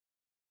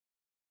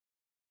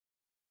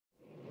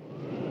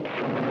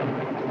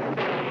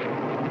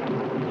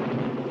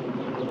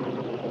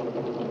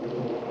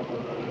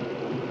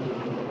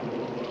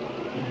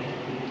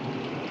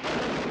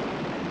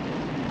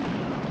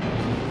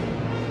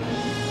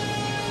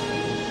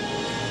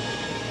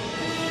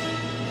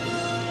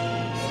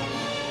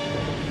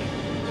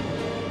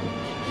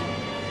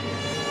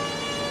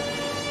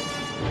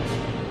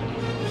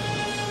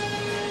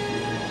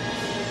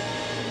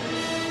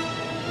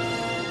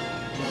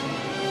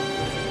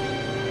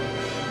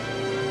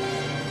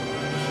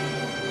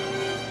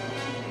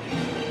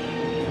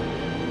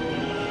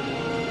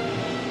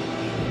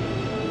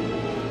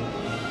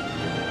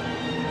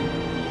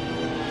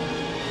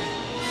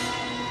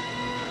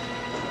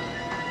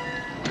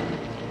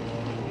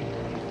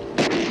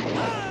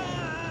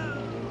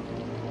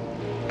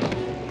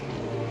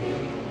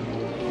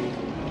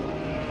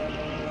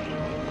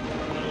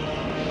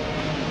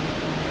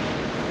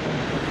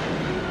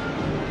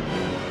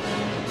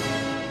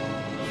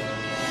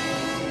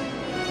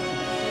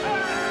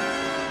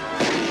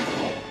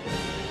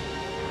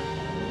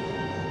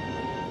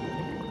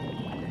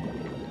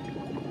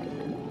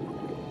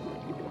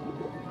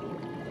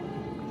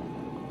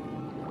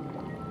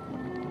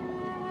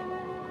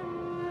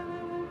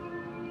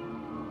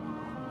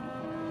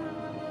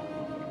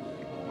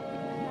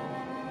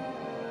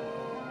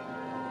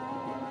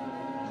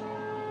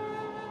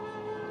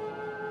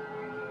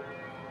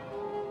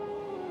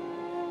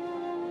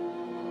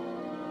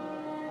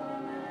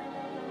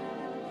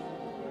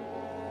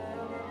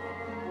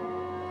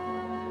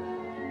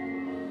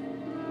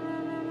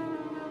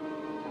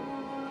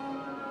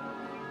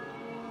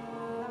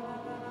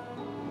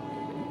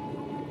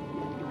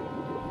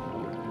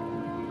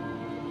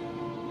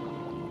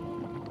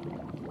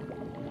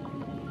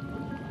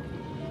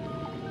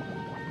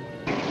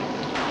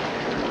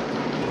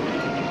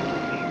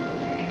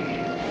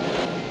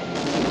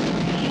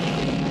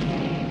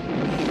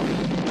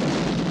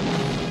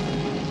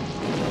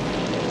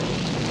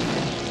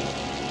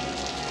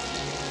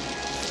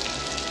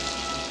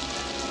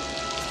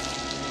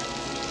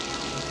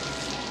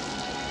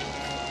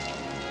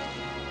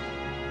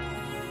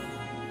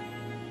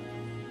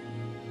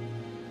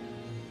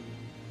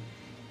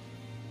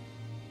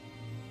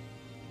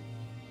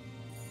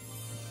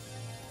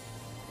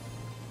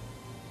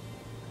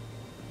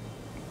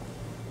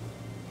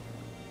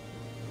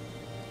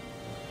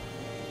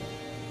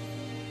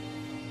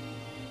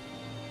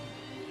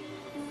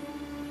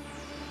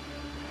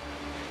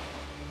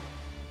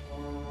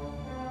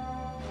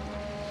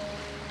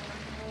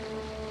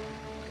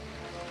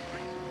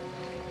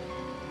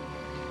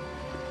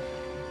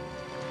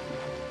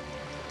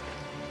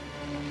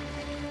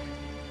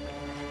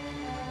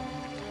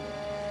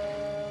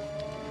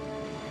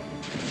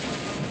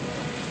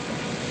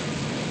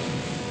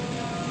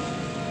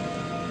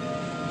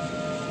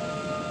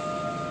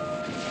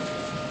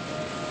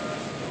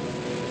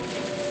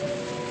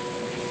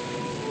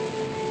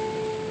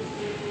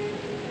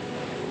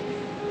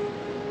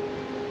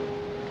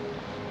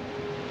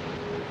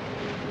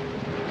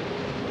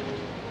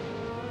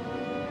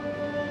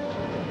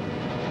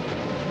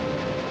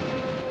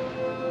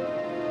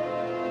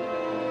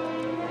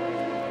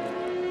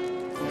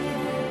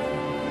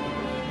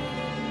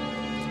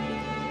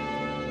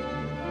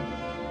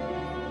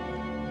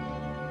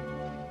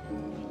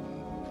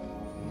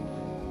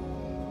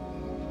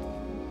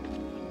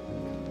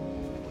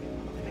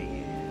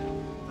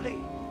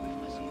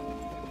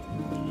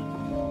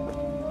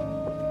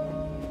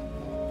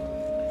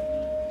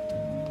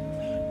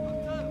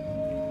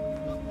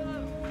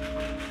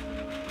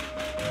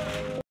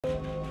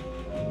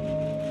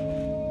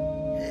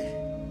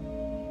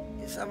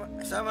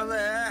Summer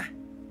there.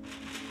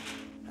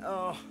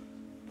 Oh.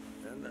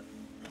 And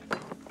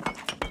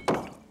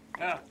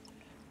yeah.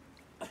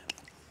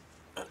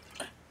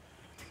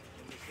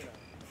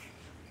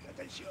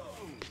 Attention!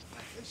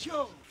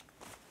 Attention!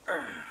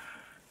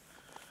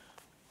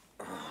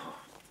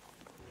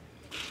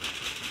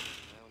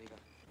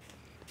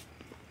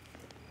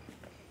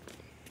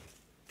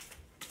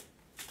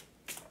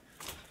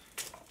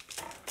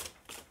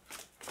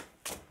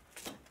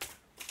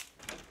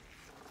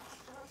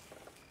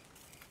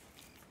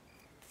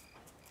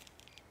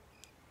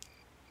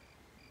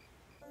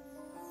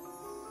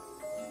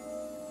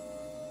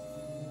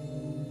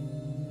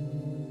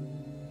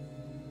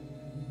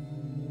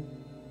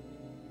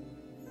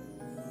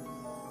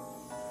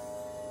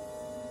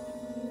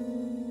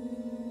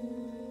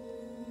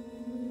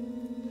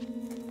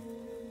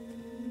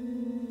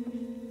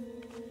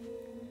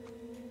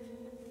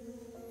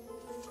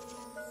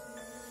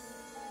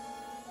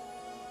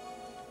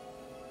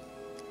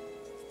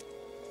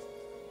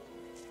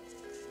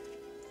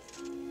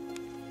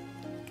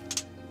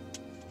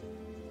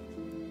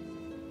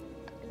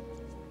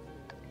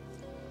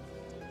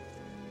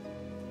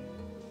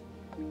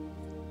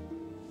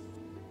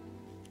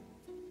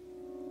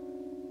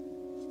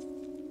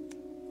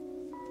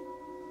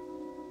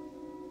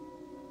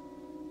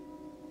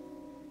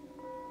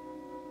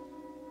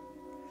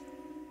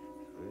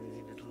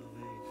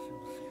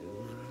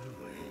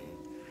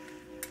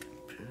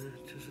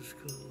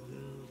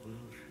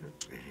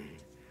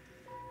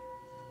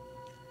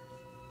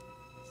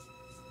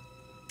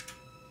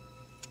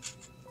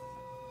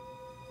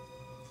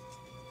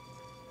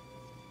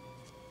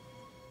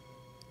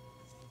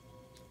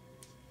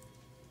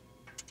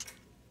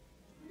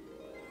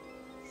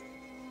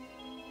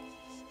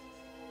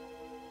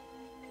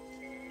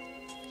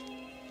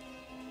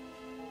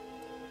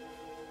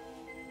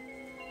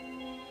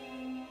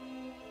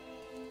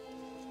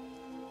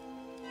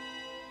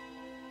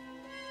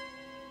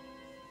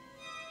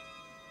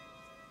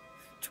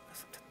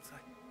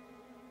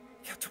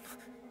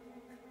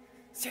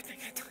 Siete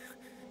niente.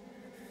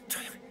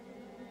 Cioè,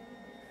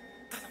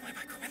 dalla mai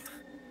mai commenta.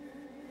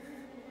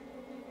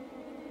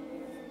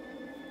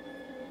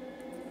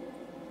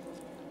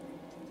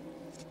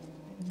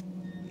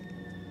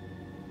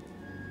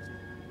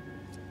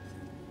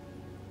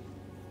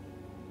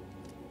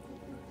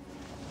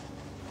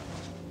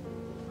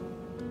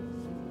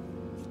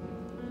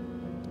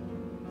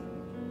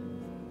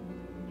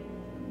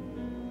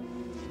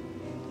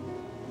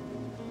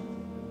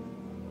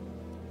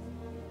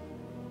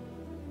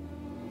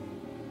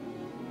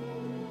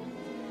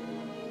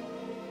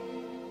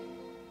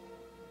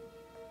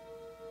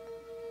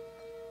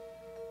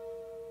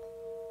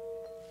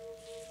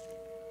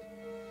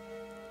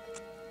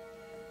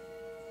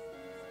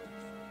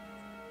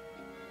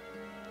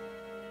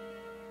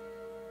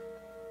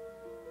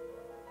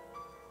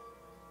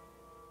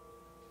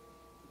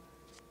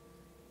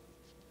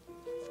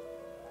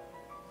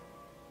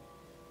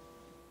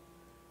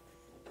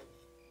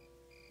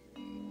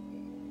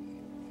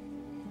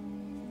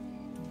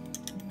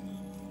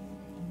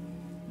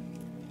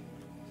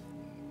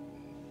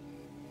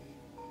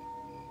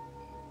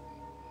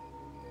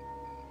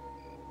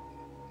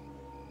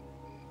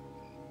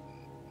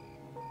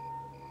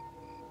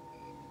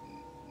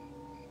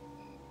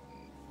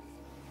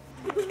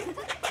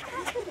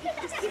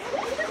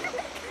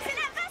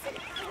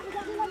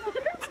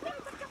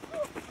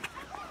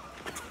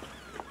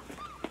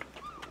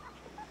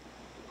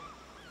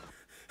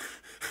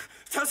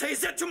 Was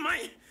ist jetzt um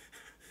mich?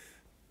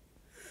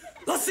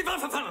 Lass die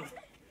Waffe fallen!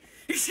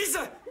 Ich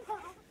schieße!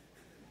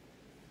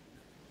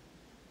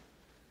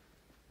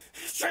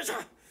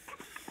 Schächer!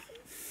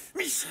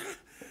 Mich!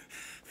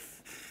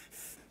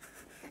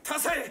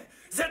 Tasse,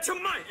 setz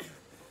um mich!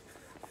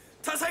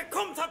 Tasse,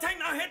 komm, Tatek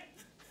nach hinten!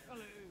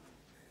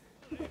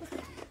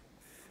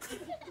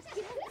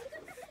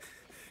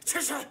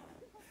 Schächer!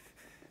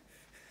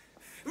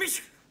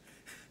 Mich!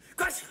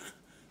 Gott!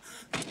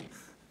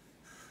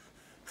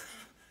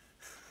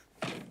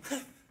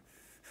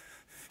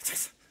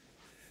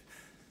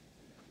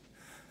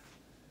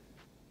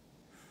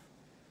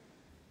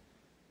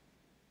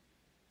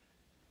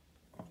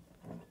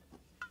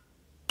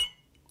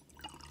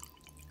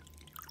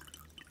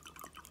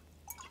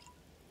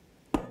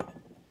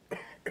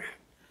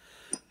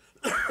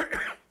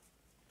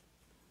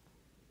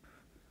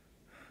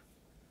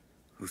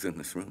 Who's in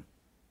this room?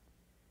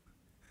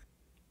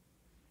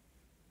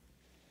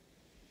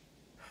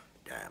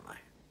 Damn, I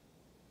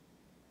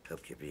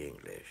hope you be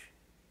English.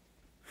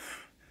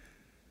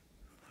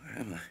 Where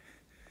am I?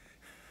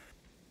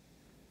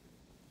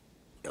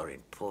 You're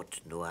in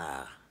Port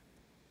Noir.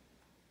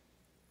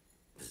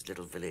 This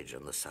little village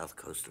on the south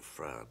coast of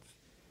France.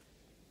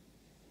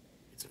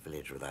 It's a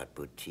village without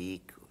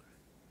boutique or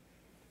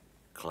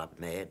Club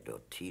Med or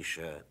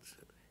T-shirts.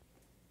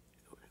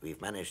 We've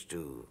managed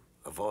to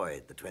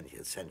avoid the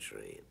 20th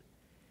century and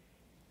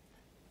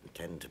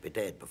intend to be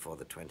dead before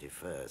the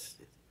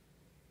 21st.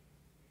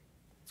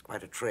 It's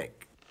quite a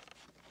trick.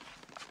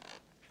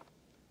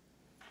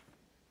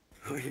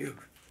 Who are you?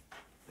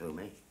 Who,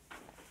 me?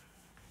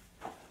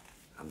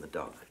 I'm the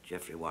dog,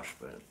 Jeffrey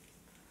Washburn.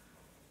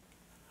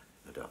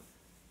 The dog.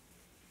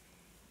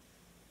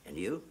 And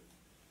you?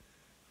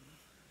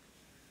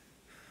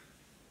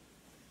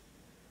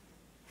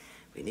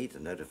 We need to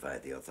notify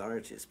the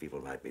authorities.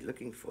 People might be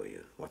looking for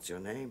you. What's your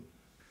name?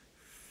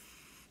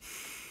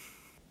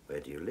 Where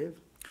do you live?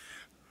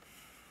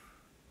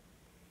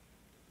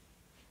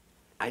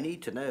 I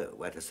need to know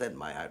where to send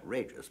my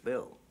outrageous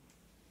bill.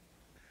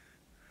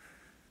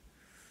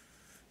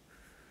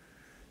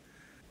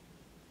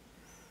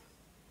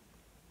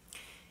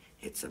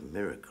 It's a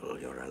miracle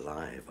you're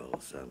alive,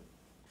 old son.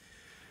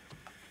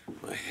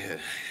 My head.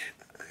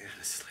 I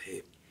gotta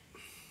sleep.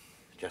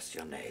 Just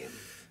your name.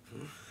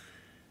 Hmm?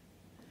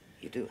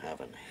 You do have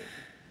a name.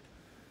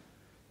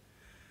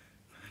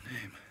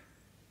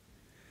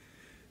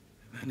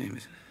 My name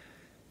is...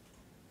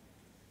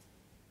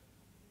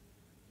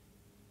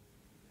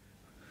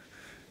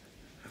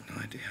 I have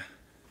no idea.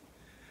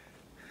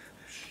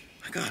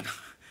 My God,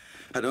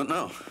 I don't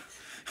know.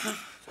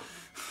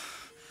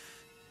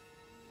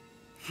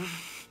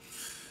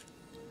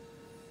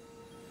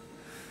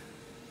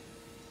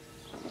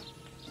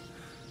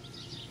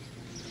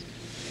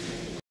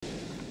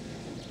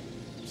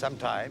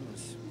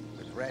 Sometimes,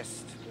 with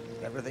rest,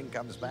 everything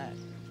comes back.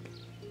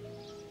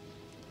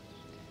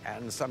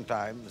 And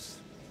sometimes,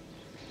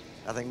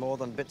 nothing more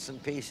than bits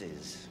and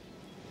pieces.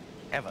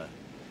 Ever.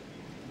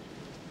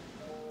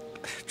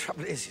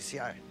 Trouble is, you see,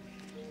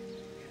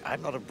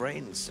 I'm not a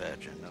brain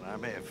surgeon, and I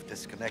may have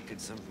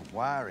disconnected some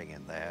wiring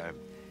in there,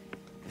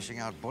 fishing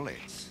out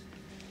bullets.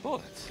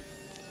 Bullets?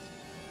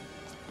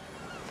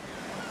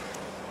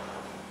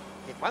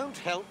 It won't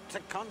help to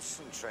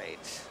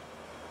concentrate.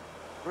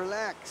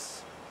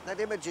 Relax. Let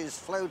images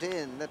float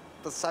in. Let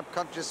the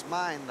subconscious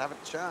mind have a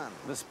chance.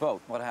 This boat,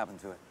 what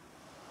happened to it?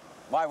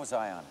 Why was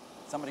I on it?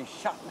 Somebody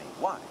shot me.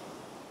 Why?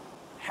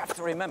 I have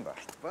to remember.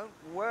 It won't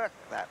work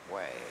that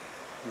way.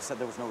 You said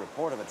there was no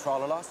report of a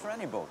trawler lost or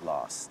any boat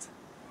lost.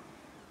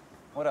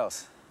 What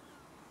else?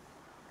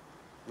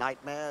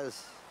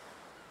 Nightmares.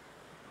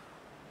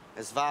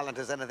 As violent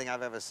as anything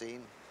I've ever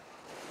seen.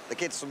 The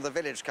kids from the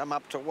village come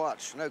up to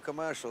watch. No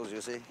commercials, you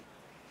see.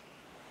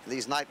 In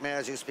these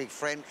nightmares, you speak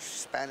French,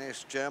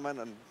 Spanish, German,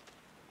 and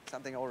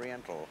something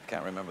Oriental.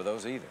 Can't remember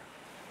those either.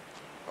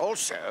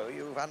 Also,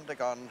 you've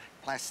undergone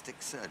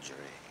plastic surgery.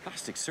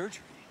 Plastic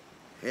surgery?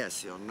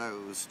 Yes, your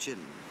nose, chin,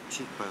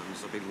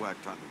 cheekbones have been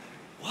worked on.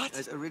 What?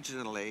 As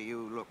originally,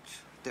 you looked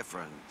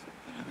different.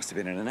 I must have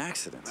been in an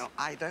accident. Well,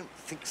 I don't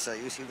think so.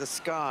 You see, the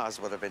scars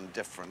would have been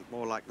different,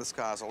 more like the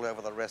scars all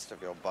over the rest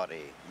of your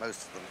body.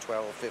 Most of them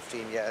 12,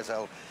 15 years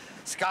old.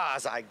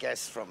 Scars, I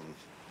guess, from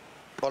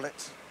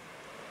bullets,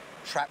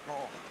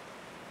 shrapnel,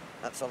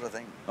 that sort of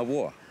thing. A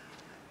war?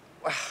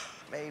 Well,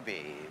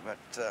 maybe,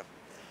 but,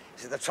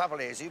 see, the trouble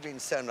is, you've been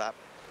sewn up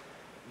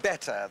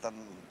better than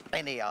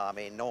any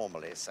army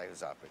normally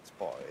sews up its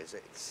boys.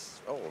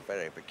 It's all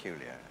very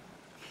peculiar.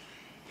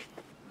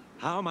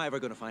 How am I ever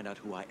going to find out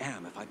who I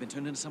am if I've been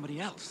turned into somebody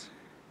else?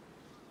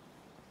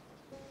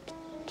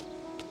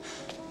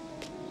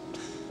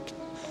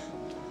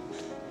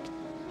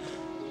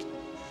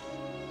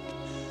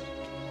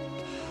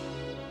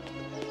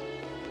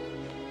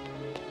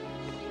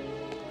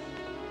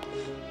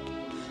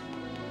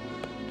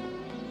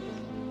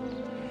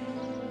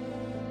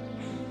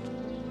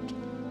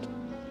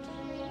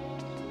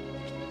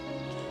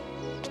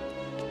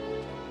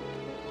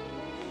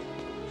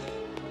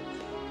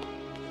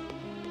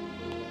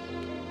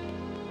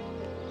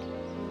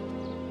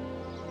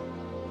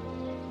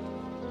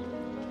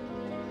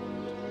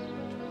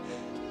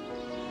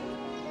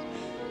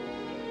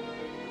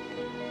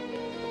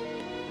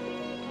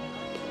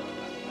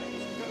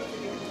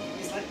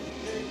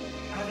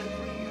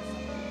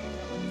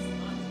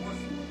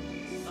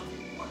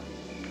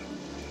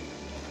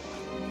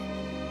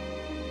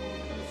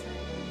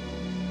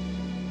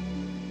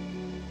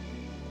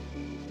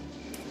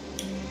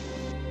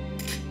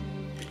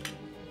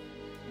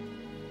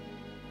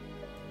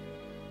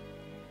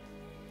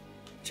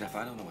 Jeff,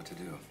 I don't know what to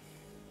do.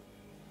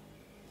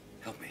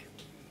 Help me.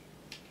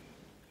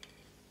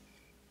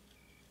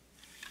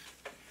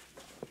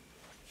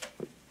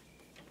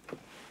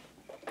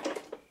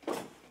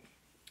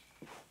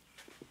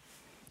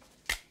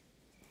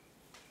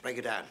 Break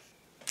it down.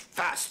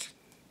 Fast.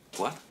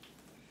 What?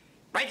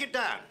 Break it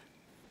down.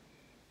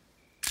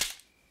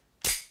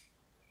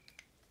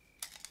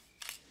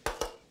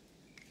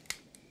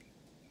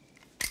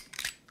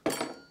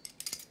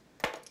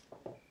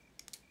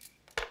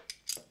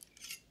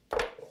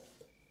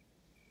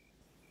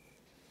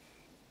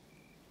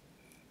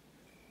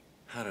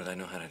 How did I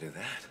know how to do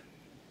that?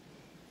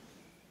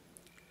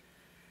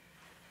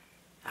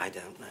 I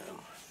don't know.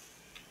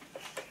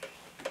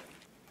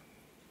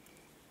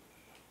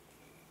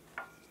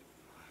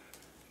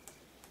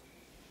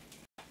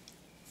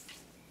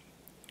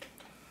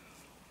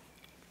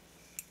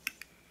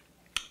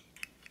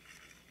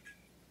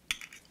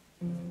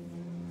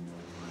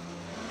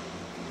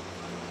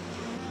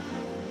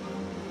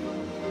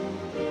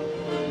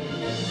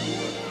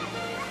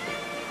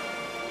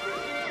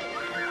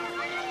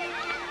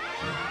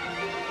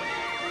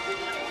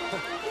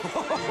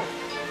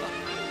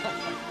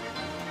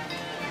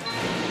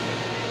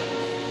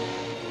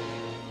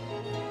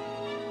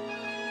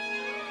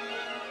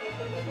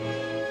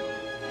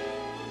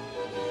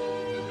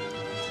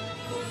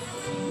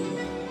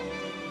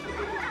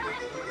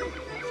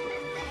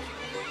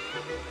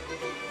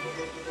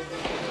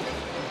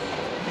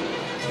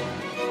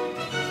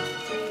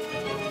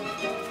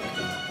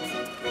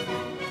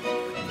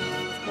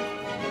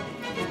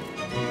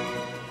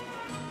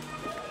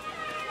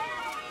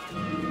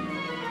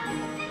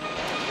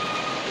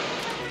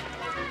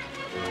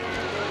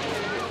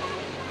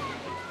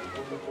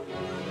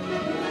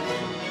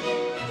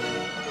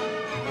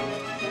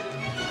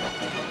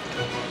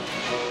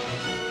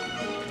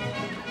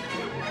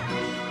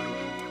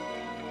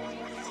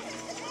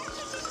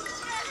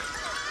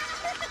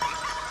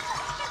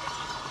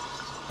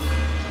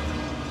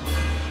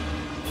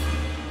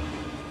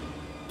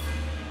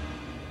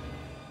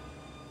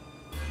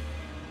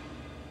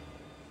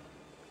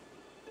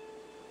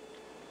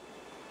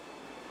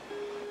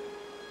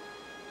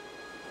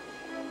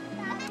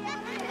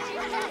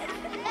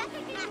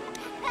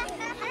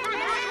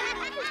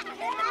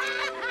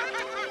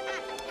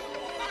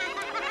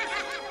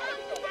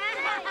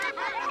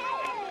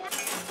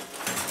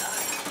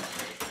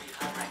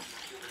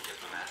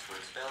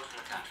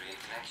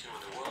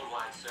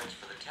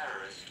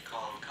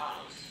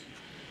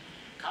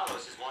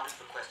 Carlos is wanted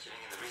for questioning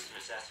in the recent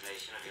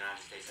assassination of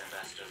United States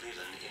Ambassador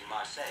Leland in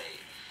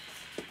Marseille.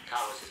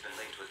 Carlos has been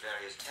linked with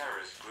various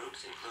terrorist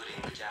groups, including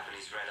the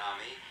Japanese Red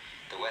Army,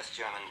 the West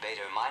German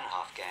Bader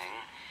Meinhof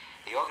Gang,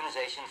 the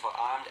Organization for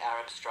Armed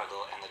Arab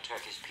Struggle, and the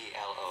Turkish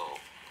PLO.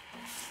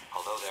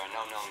 Although there are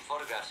no known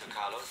photographs of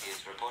Carlos, he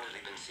has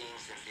reportedly been seen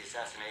since the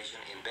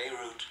assassination in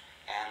Beirut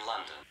and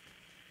London.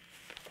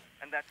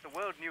 And that's the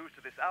world news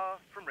to this hour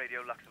from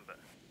Radio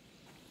Luxembourg.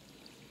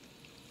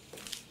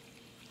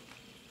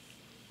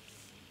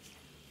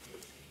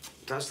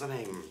 Does the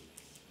name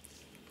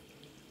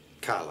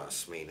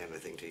Carlos mean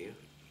anything to you?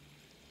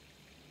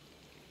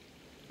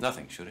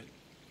 Nothing, should it?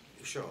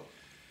 You sure?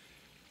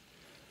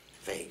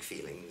 Vague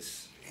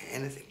feelings,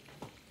 anything?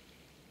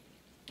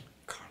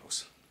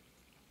 Carlos.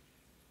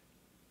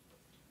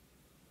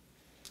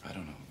 I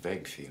don't know,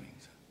 vague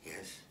feelings.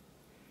 Yes.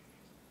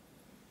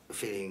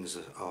 Feelings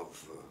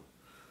of...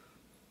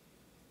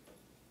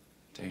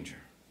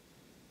 danger.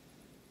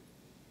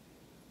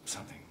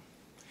 Something.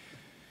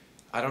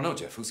 I don't know,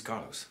 Jeff. Who's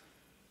Carlos?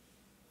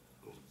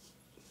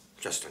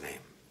 Just a name.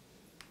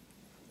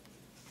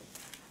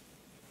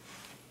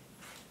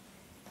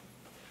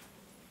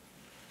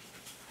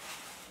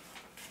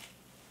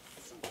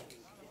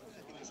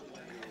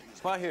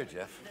 Why here,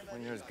 Jeff,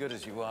 when you're as good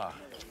as you are?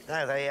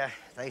 No,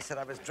 they said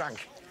I was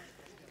drunk.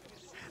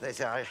 They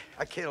said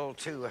I killed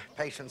 2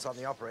 patients on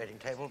the operating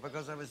table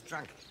because I was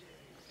drunk.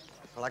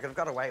 Well, I could have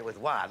got away with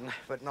 1,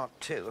 but not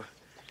 2.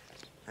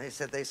 They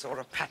said they saw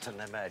a pattern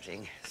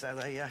emerging, so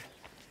they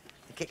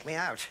kicked me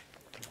out.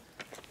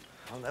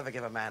 I'll never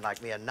give a man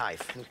like me a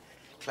knife and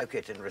cloak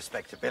it in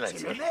respectability.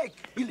 C'est le mec!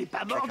 Il est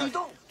pas mort, dis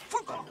donc!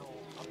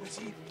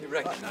 He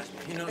recognized me.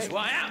 He knows who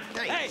I am.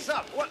 Hey, what's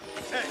up? What?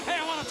 Hey,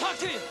 I want to talk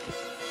to you.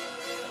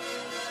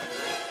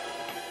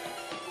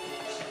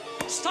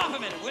 Stop a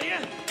minute, will you?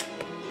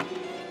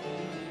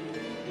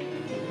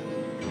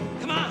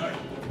 Come on.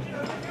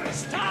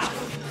 Stop!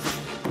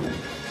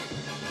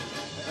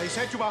 I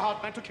said you were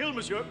hard man to kill,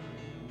 monsieur.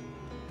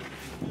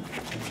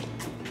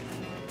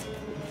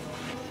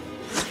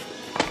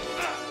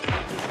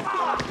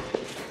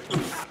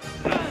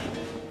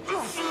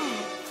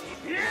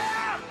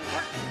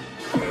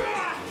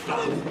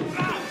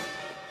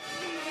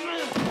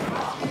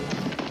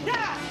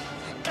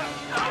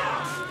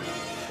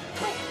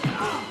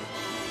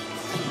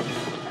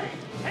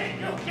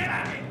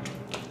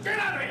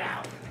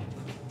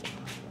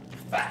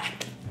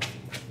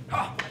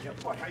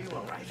 What, are you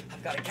all right?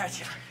 I've got to catch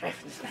him. No,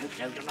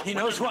 you're not He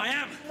knows who I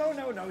am. No,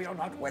 you're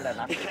not well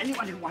enough.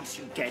 Anyone who wants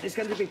you dead is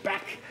going to be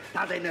back.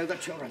 Now they know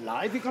that you're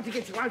alive. We've got to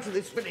get you out of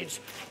this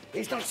village.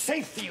 It's not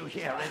safe for you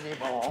here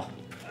anymore.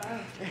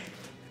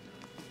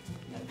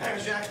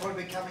 Jacques will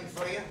be coming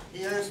for you.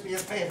 He owes me a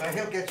favor.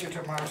 He'll get you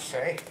to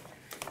Marseille.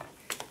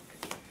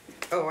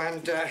 Oh,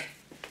 and,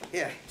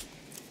 yeah.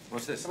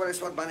 What's this? Well,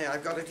 it's what money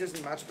I've got. It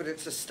isn't much, but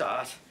it's a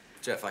start.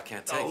 Jeff, I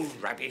can't take Oh, it.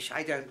 rubbish.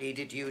 I don't need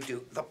it. You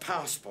do. The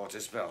passport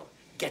as well.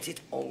 Get it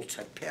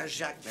altered. Père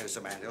Jacques knows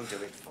a man. He'll do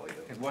it for you.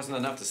 It wasn't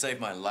enough to save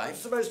my It's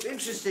life. the most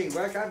interesting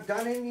work I've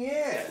done in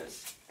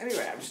years.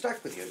 Anyway, I'm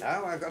stuck with you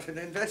now. I've got an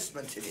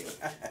investment in you.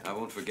 I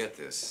won't forget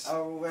this.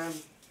 Oh,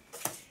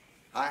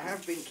 I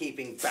have been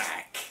keeping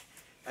back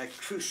a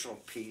crucial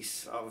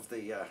piece of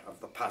the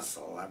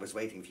puzzle. I was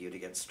waiting for you to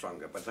get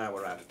stronger, but now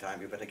we're out of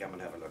time. You better come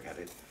and have a look at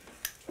it.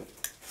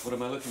 What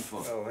am I looking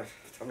for? Oh,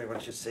 tell me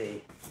what you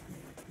see.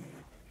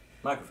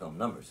 Microfilm,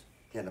 numbers.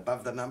 And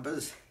above the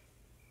numbers?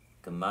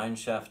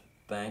 Gemeinschaft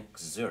Bank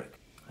Zurich.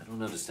 I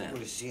don't understand.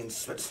 Well, you see, in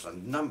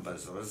Switzerland,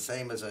 numbers are the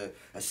same as a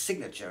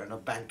signature in a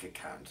bank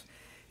account.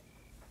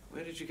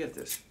 Where did you get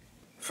this?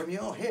 From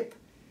your hip.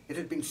 It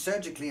had been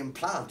surgically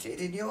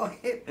implanted in your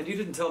hip. And you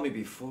didn't tell me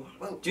before?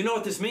 Well... Do you know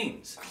what this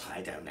means? Well,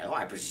 I don't know.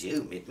 I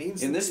presume it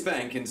means... In this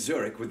bank in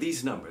Zurich with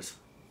these numbers,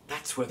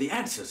 that's where the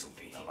answers will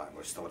be. Well, I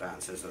always thought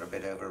answers are a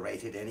bit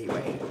overrated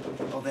anyway.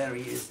 Oh, there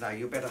he is now.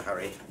 You better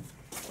hurry.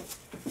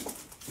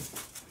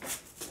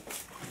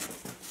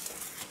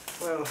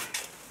 Well...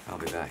 I'll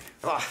be back.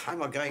 Oh, I'm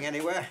not going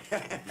anywhere.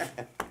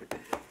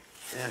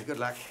 Yeah, good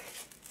luck.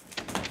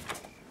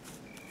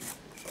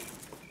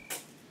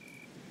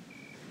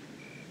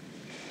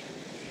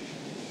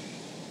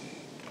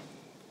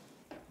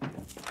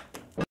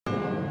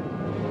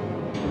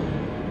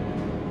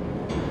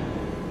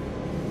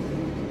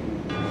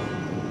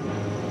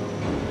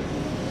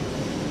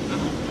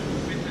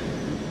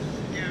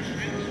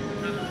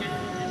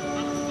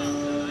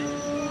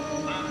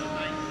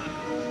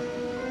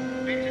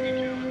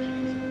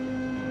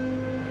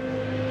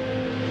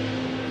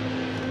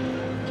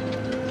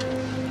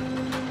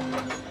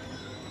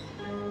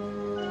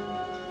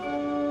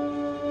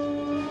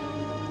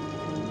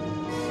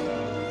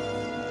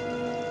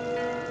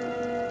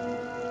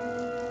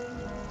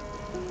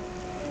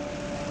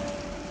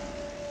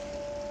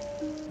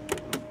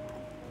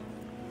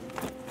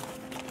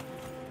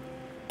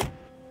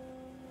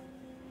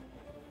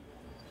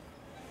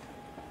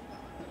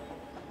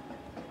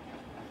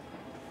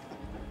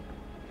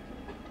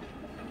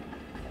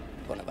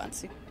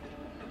 fancy?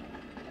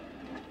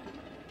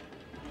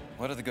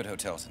 What are the good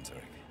hotels in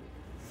Zurich?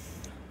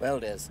 Well,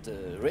 there's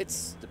the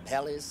Ritz, the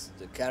Palace,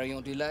 the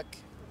Carillon du Lac.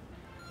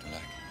 Du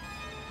Lac?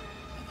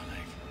 On the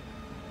lake.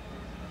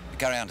 The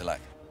Carillon du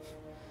Lac.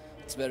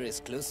 It's very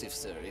exclusive,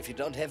 sir. If you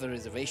don't have a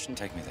reservation...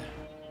 Take me there.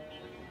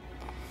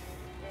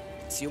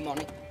 It's your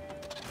money.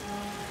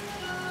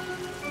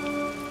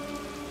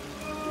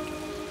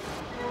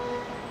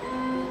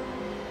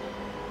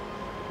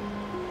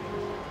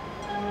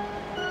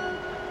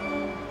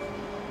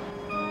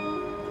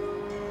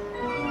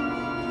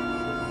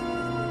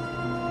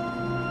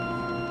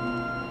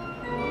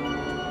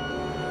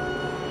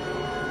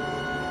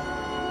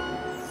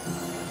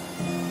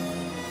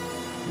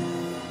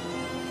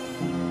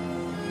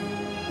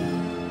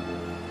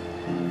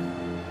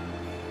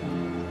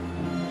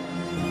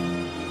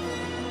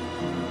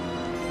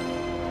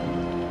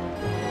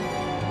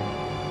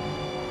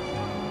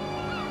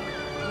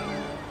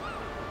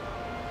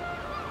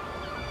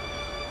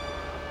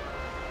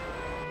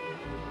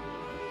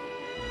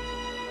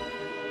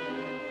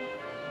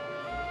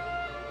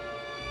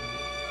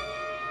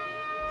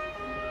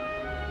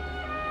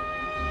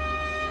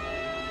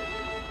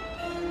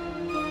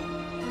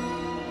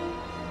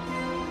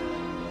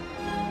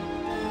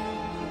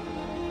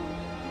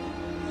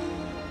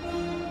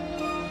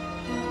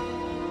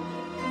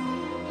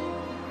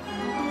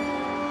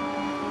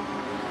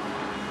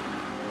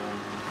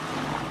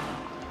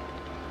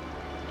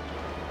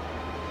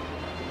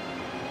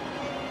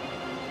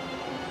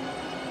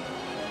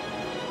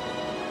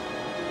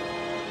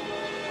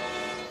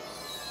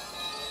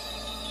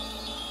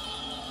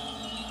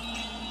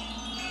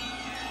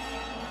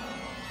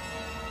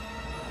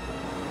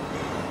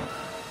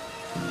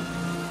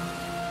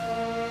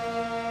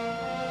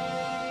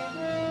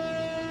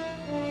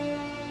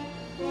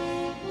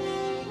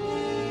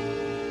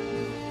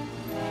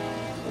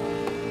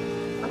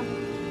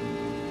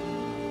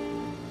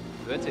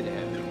 Wird sie dir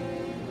helfen?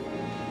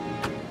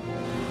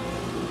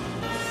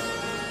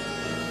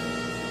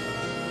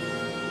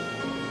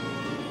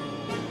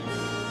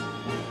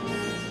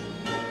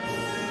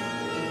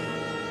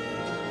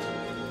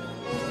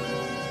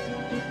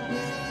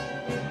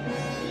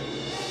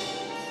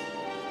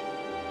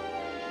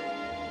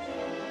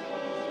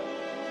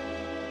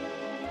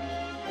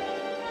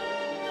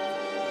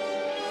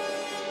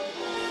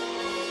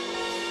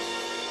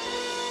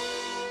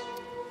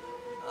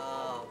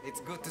 It's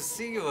good to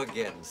see you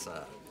again,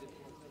 sir.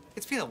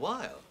 It's been a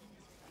while.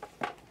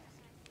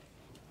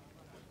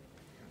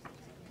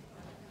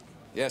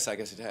 Yes, I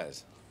guess it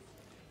has.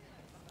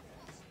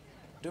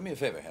 Do me a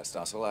favor, Herr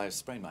Stossel. I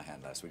sprained my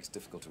hand last week. It's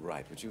difficult to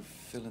write. Would you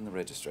fill in the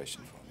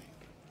registration for me?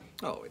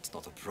 Oh, it's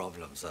not a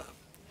problem, sir.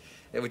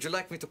 Would you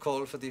like me to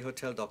call for the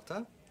hotel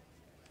doctor?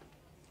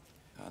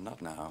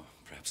 Not now.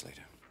 Perhaps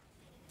later.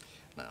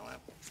 No,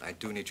 I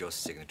do need your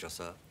signature,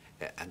 sir,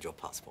 and your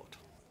passport.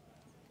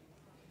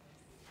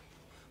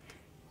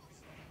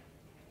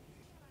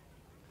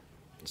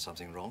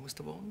 Something wrong,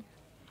 Mr. Bourne?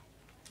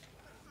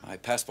 My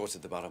passport's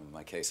at the bottom of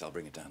my case. I'll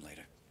bring it down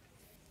later.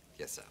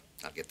 Yes, sir.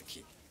 I'll get the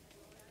key.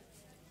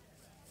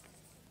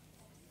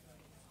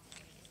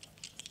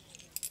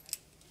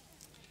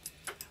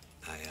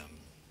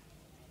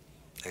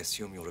 I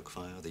assume you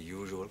require the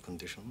usual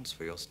conditions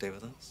for your stay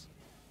with us?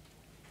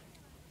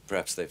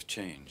 Perhaps they've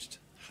changed.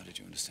 How did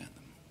you understand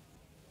them?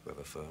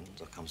 Whoever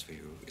phones or comes for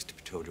you is to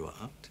be told you are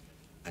out,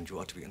 and you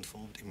are to be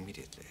informed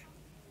immediately.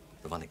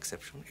 The one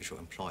exception is your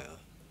employer,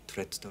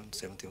 Treadstone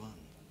 71.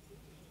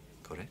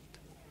 Correct?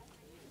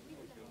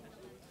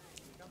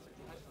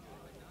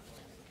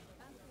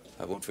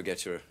 I won't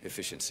forget your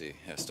efficiency,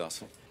 Herr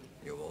Stossel.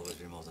 You've always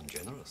been more than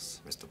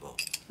generous, Mr. Bourne.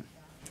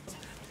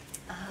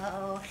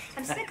 Oh,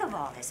 I'm sick of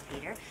all this,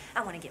 Peter.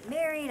 I want to get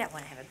married, I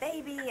want to have a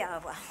baby, I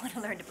want to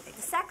learn to play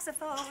the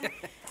saxophone.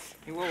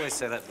 You always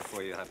say that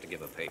before you have to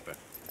give a paper.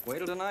 Wait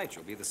till tonight,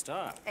 you'll be the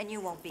star. And you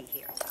won't be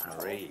here.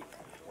 Marie.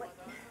 Wait.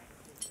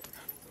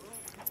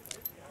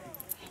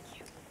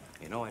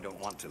 You know I don't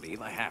want to leave.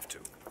 I have to.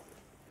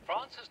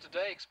 France has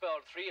today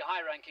expelled 3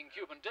 high-ranking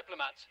Cuban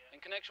diplomats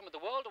in connection with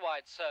the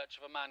worldwide search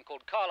of a man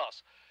called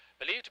Carlos,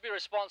 believed to be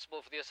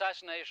responsible for the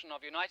assassination of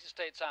United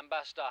States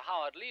Ambassador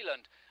Howard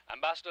Leland.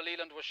 Ambassador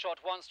Leland was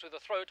shot once through the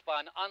throat by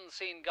an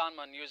unseen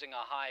gunman using a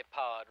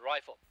high-powered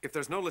rifle. If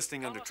there's no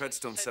listing under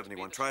Treadstone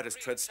 71, try it as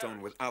Treadstone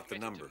without the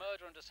number.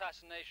 Murder and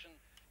assassination,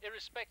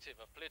 irrespective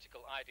of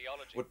political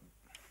ideology. What?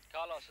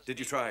 Did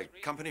you try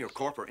company or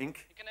corp or Inc?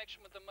 In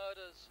connection with the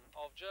murders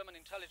of German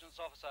intelligence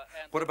officer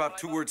Ernst What about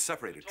 2 Reimer, words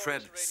separated? notorious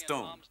Tread, Iranian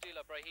stone. arms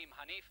dealer Brahim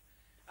Hanif,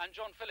 and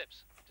John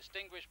Phillips,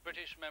 distinguished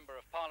British member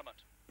of Parliament.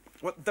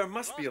 Well, there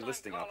must be a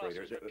listing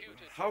operator.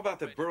 How about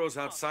the boroughs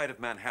outside of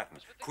Manhattan?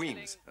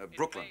 Queens,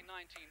 Brooklyn.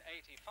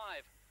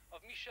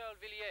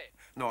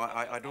 No,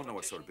 I don't know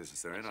what sort of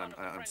business they're in.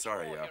 I'm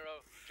sorry.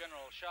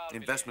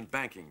 Investment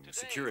banking,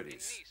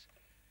 securities.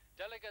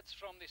 Delegates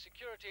from the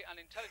security and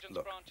intelligence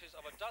Look, branches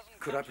of a dozen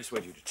could I countries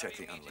persuade you to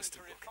check the are meeting unlisted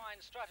to book? refine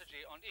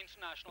strategy on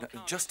international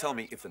Now, just tell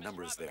me if the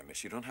number is there,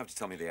 miss. You don't have to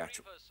tell me the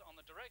actual. on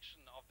the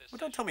direction of this Well,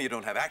 don't tell me you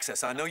don't have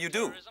access. I know you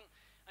do.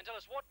 and tell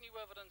us what new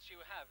evidence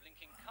you have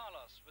linking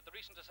Carlos with the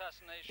recent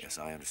assassination Yes,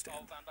 I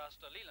understand. of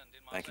Ambassador Leland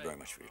in Marseille. Thank you very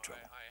much for your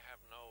trouble. I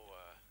have no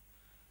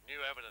new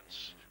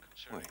evidence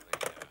concerning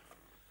the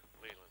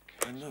Leland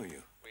case. I know you.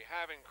 We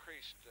have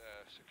increased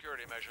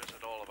security measures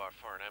at all of our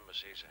foreign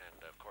embassies, and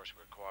of course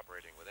we're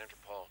cooperating with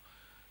Interpol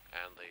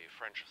and the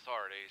French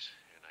authorities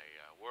in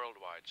a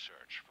worldwide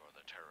search for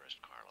the terrorist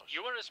Carlos.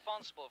 You were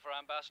responsible for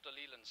Ambassador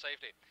Leland's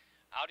safety.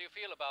 How do you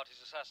feel about his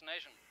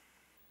assassination?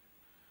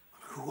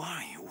 Who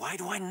are you? Why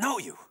do I know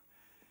you?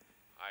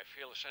 I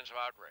feel a sense of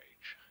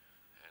outrage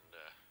and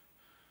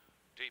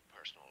deep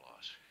personal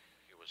loss.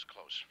 He was a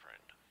close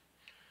friend.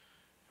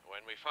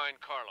 When we find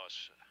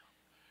Carlos,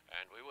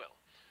 and we will,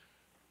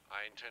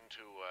 I intend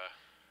to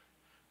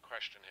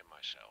question him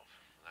myself.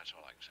 And that's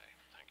all I can say.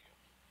 Thank you.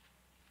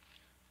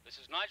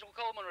 This is Nigel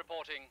Coleman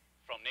reporting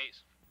from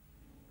Nice.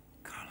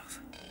 Carlos.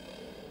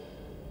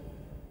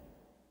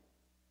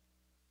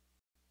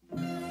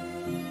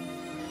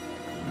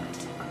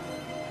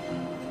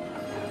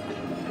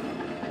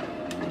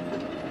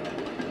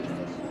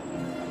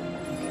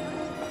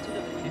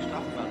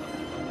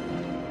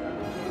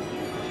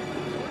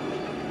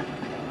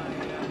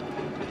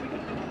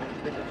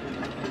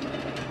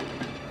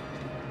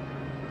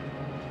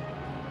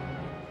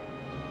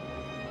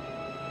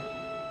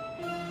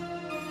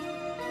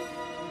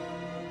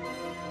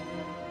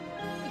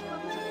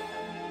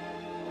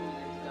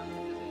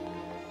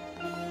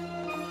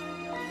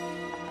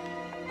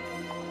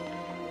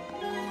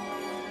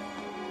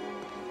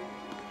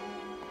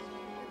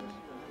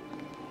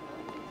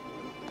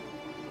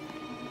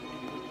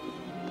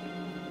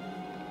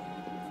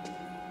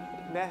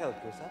 May I help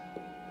you, sir?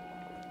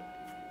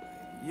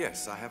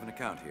 Yes, I have an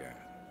account here.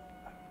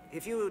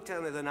 If you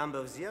tell me the number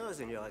of zeros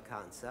in your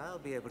account, sir, I'll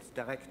be able to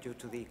direct you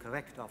to the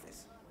correct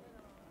office.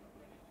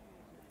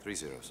 3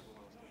 zeros.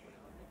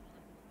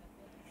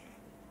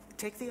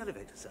 Take the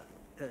elevator, sir.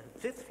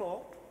 5th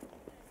floor.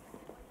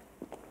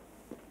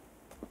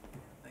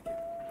 Thank you.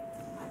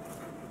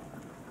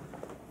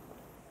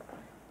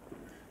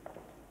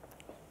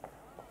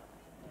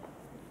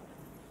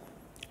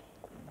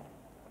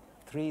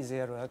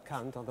 30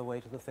 account on the way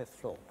to the 5th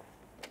floor.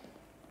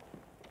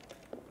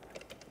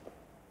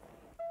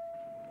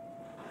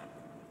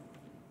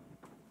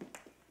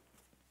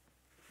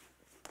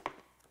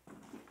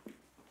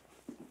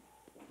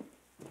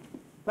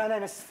 My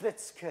name is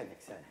Fritz Koenig,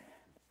 sir.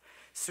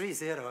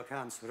 30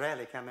 accounts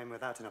rarely come in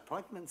without an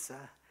appointment,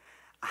 sir.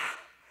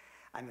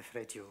 I'm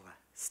afraid you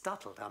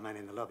startled our man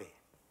in the lobby.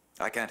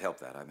 I can't help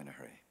that. I'm in a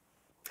hurry.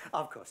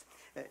 Of course.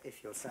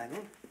 If you'll sign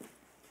in.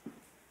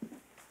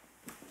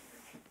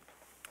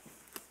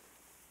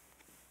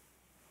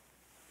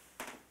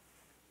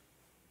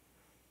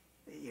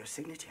 Your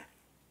signature.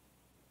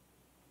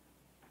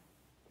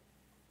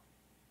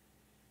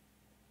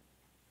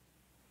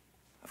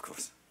 Of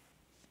course.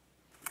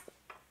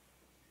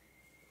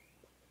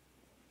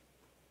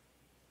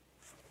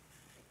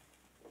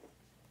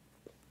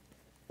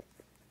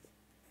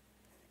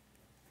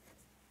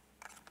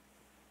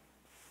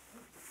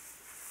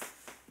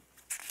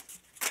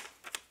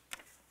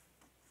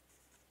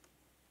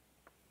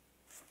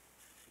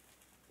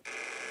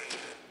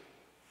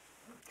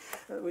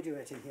 Would you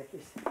wait in here,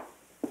 please?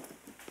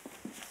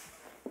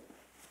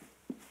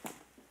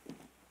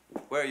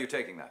 Where are you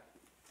taking that?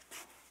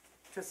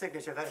 To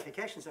signature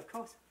verifications, of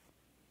course.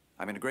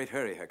 I'm in a great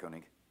hurry, Herr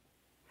Koenig.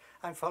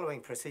 I'm following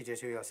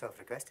procedures you yourself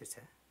requested,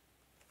 sir.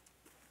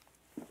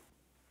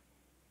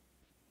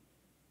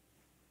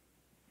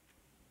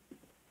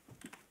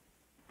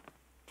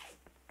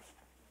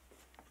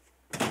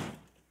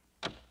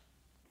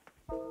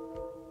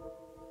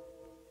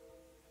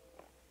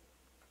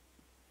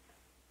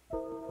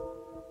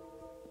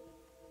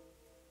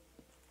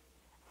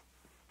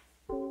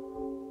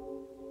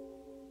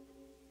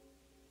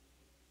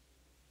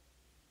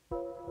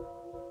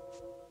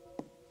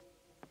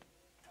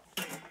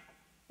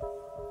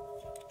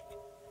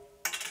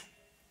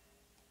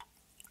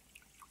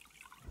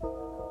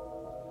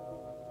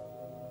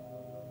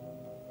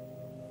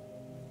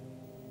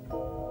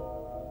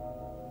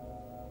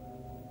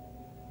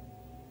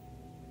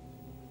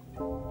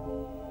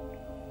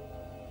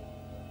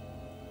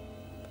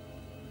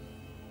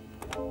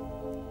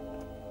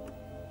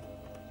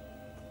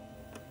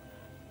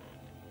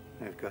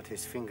 I've got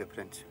his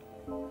fingerprint.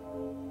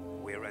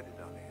 We're ready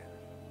down here.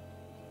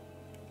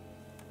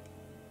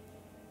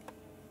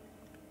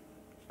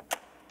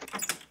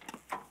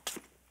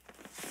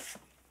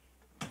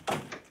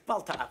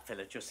 Walter Apfel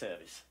at your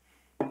service.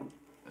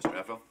 Mr.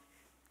 Apfel?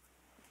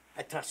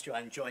 I trust you are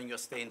enjoying your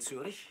stay in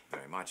Zurich?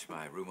 Very much.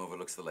 My room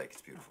overlooks the lake.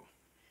 It's beautiful.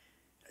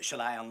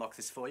 Shall I unlock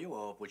this for you,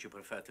 or would you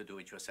prefer to do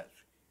it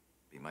yourself?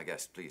 Be my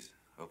guest, please.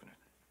 Open it.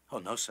 Oh,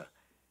 no, sir.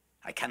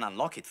 I can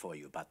unlock it for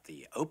you, but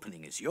the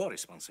opening is your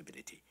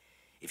responsibility.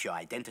 If your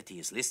identity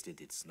is listed,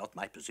 it's not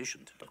my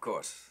position to... Of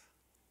course.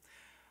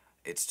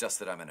 It's just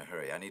that I'm in a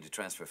hurry. I need to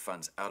transfer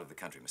funds out of the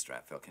country, Mr.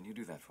 Apfel. Can you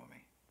do that for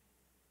me?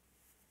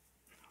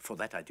 For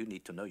that, I do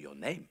need to know your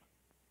name.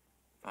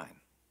 Fine.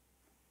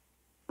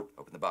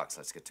 Open the box.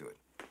 Let's get to it.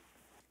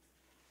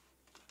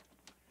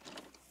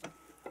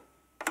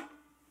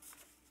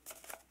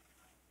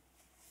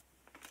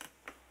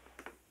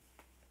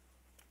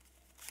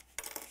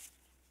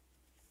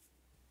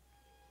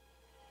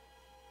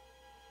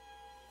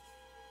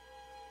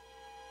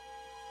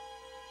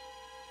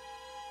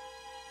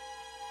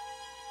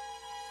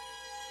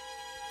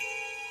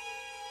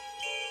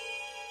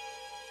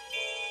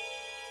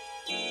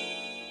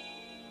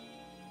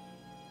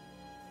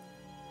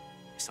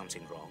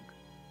 something wrong?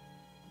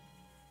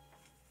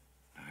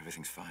 No,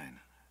 everything's fine.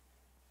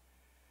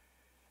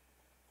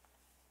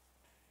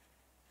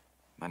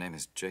 My name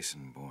is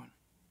Jason Bourne.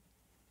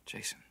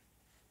 Jason.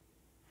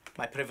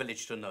 My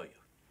privilege to know you.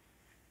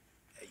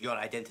 Your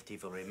identity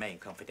will remain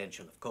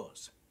confidential, of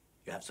course.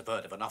 You have the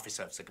word of an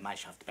officer of the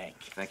Gemeinschaft Bank.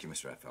 Thank you,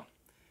 Mr. Raphael.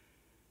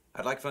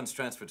 I'd like funds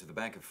transferred to the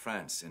Bank of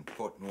France in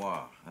Port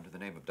Noir under the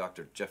name of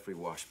Dr. Jeffrey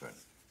Washburn.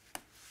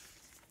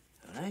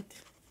 All right.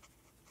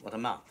 What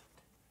amount?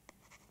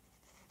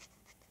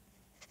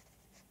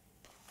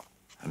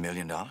 $1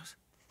 million?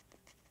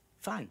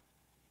 Fine.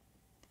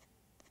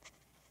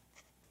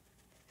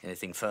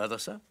 Anything further,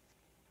 sir?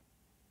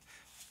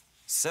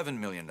 $7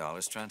 million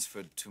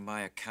transferred to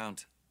my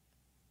account.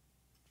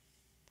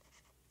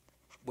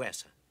 Where,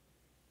 sir?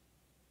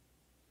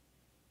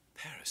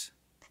 Paris.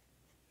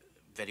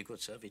 Very good,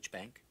 sir. Which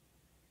bank?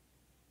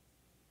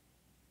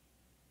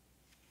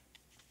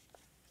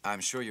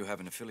 I'm sure you have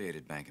an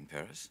affiliated bank in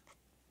Paris.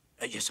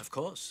 Yes, of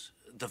course.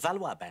 The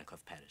Valois Bank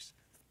of Paris.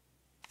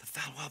 The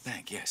Valois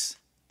Bank, yes.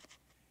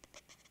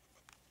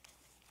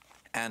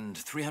 And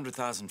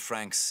 300,000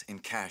 francs in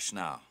cash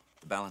now.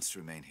 The balance to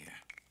remain here.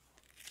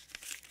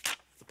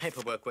 The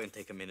paperwork won't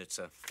take a minute,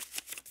 sir.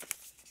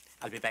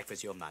 I'll be back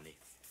with your money.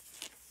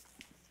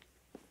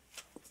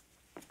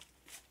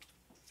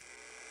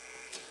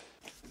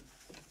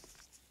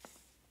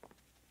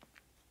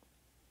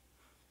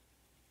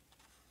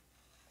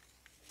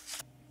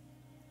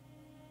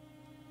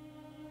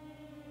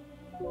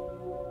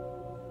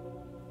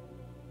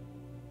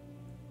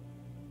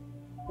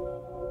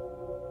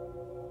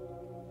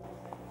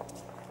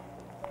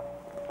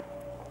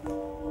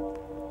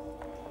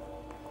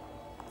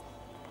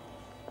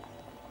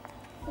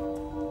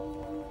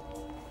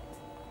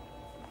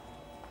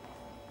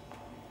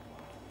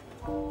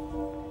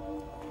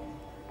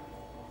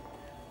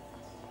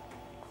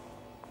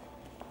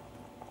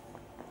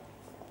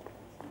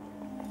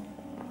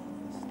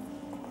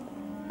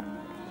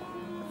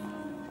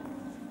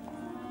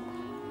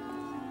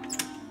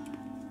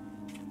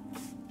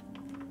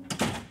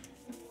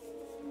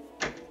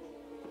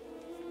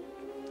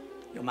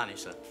 Your money,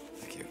 sir.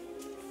 Thank you.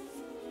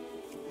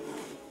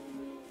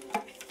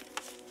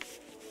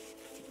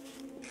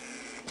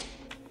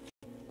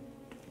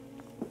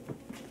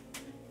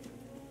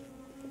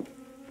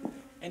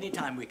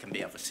 Anytime we can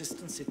be of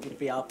assistance, it would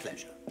be our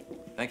pleasure.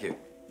 Thank you.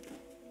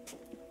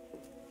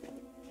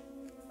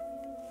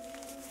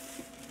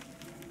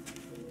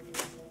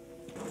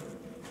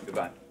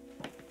 Goodbye.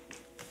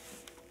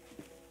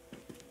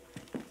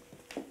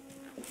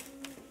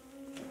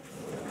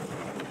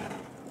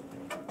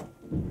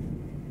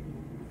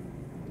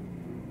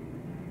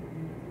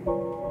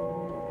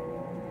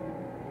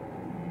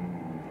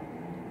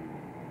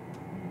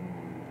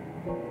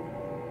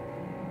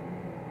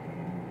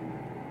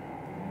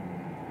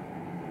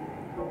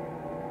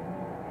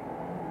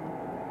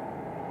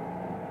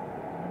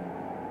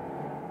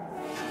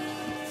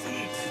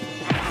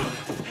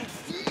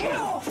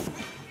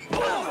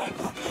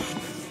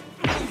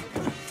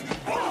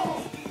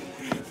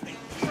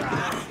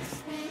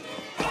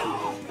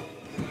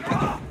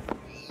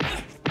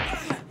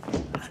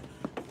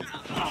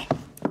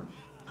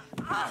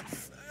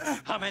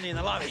 How many in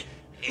the lobby?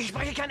 Ich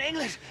spreche kein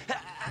English.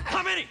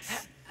 How many?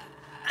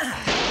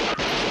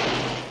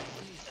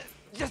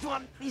 Just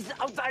one. He's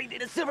outside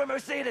in a silver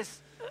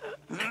Mercedes.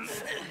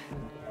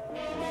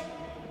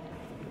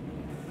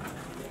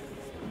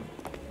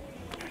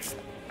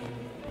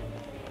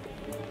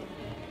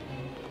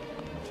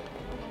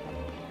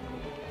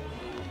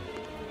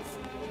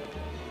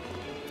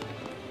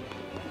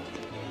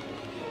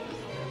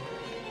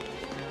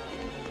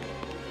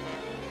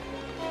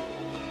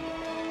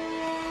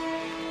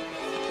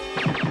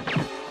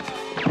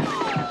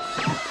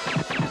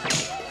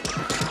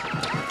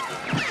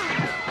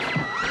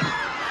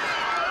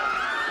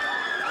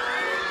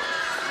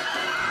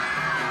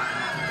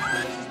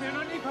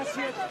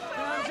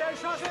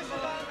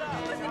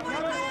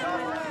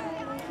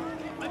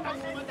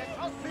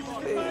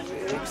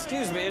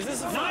 Excuse me, is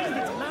this a fire?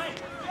 Nein!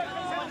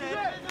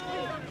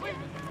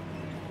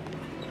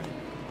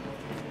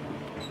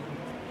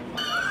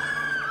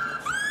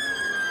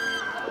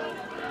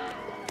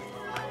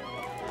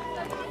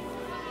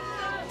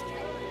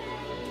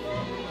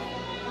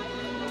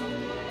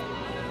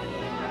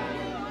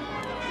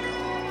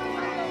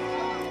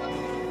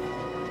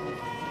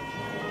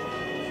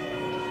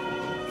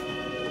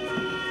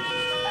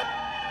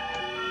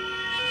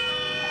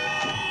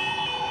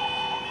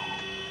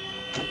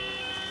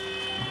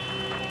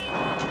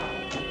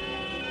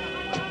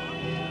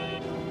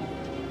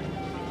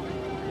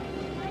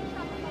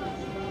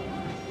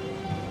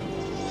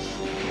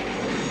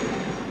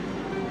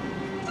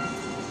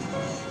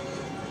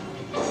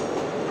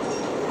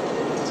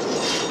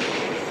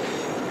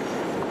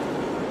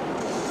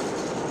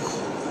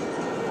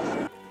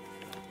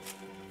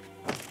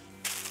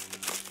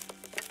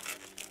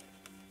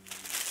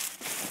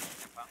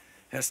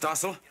 Herr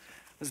Stossel,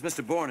 this is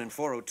Mr. Bourne in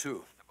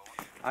 402.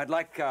 I'd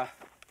like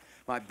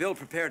my bill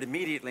prepared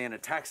immediately in a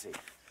taxi.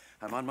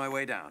 I'm on my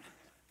way down.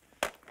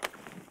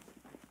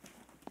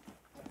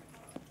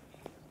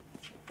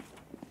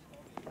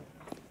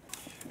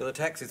 The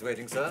taxi's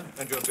waiting, sir,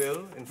 and your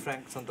bill in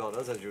francs and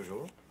dollars, as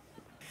usual.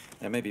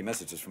 There may be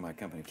messages from my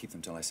company. Keep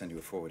them till I send you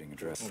a forwarding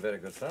address. Very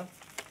good, sir.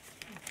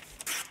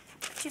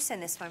 Could you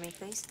send this for me,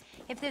 please?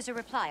 If there's a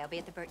reply, I'll be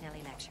at the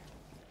Bertinelli lecture.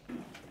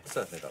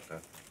 Certainly,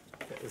 Doctor.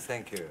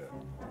 Thank you.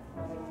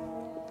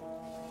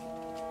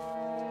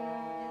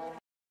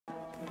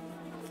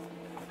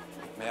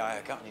 May I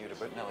accompany you to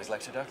Bertinelli's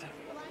lecture, Doctor?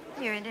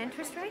 You're into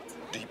interest rates?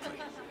 Deeply.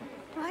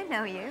 Oh, I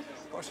know you.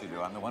 Of course you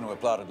do. I'm the one who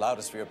applauded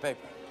loudest for your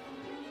paper.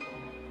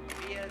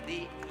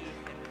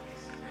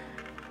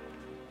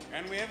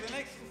 And we have the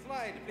next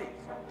slide, please.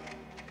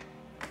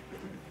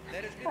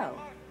 Oh.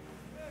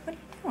 What are you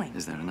doing?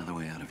 Is there another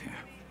way out of here?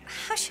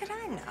 How should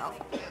I know?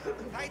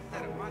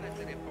 Tighter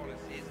monetary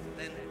policies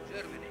than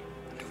Germany.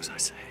 Do as I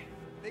say.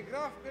 The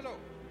graph below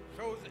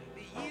shows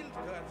the yield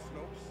curve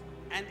slopes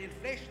and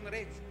inflation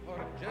rates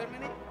for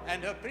Germany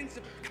and her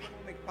principal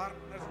economic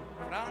partners,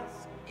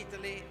 France,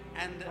 Italy,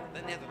 and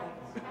the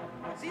Netherlands.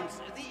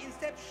 Since the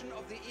inception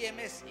of the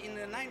EMS in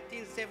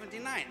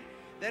 1979,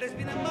 there has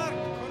been a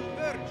marked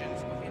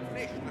convergence of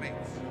inflation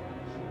rates.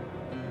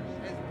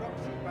 As brought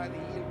through by the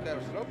yield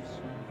curve slopes,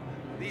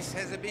 this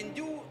has been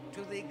due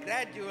to the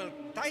gradual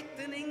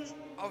tightening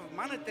of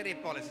monetary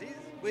policies,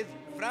 with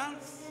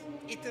France,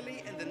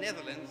 Italy, and the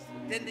Netherlands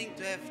tending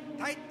to have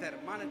tighter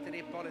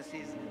monetary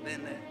policies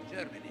than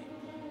Germany.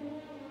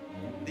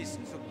 This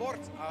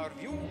supports our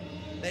view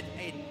that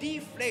a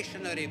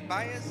deflationary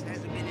bias has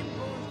been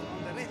imposed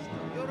on the rest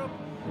of Europe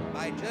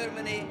by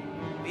Germany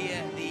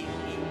via the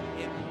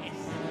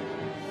EMS.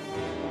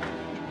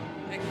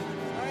 Next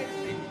slide,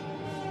 please.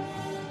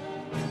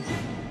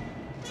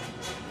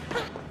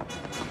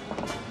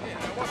 Yeah,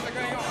 what's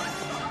going on?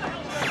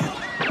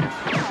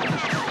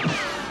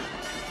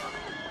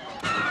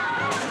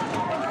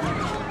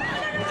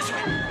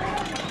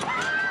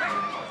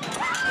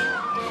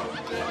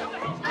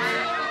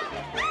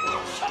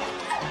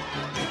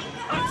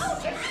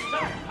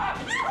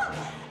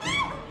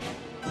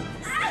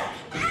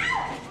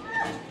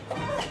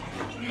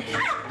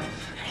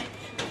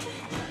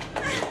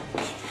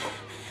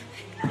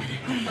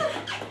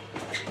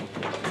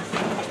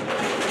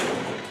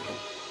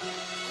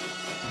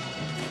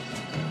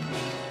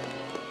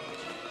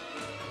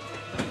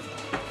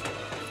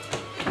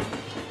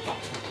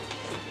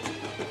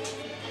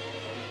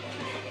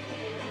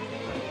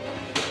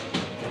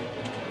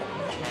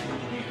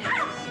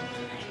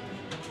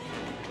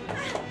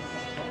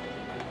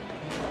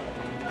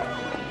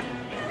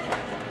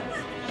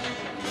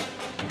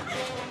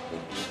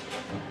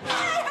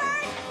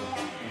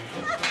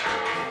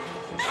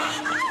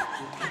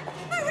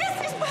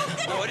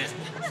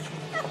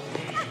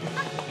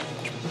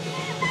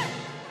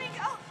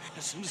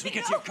 As we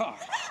get to your car.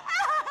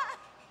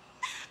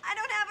 I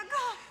don't have a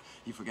car.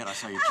 You forget I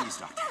saw your keys,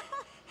 Doctor.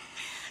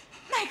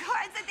 My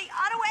car's at the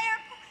Ottawa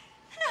airport.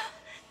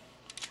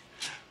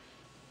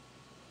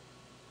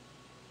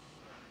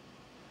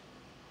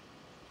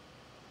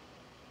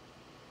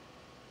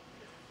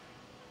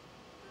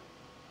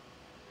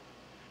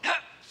 No.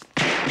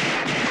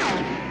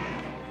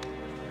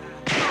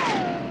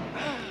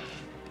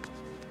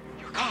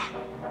 Your car.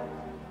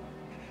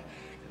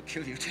 It'll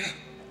kill you, too.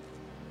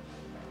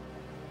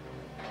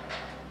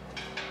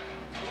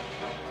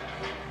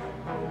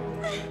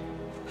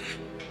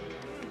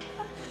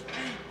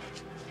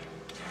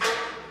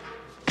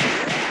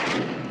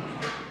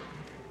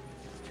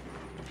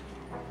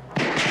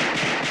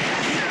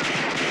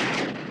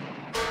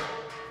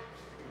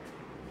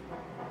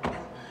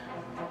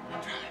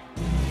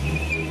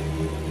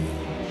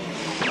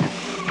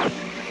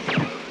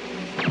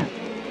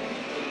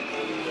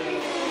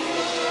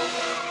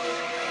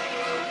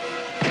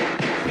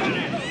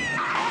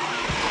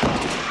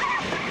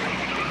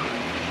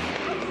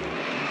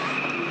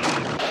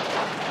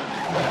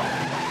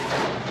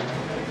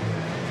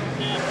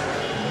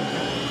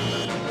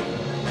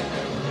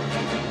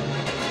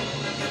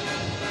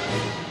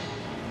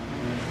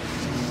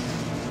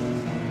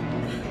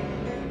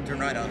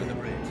 Right onto the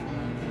bridge.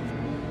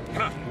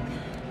 Come on.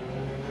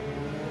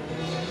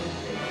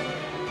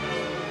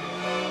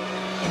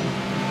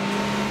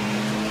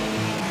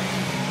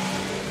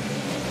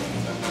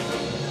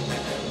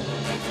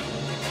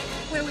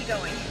 Where are we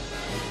going?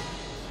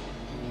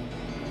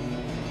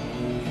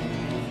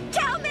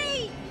 Tell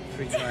me!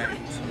 3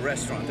 triangles, a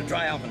restaurant, the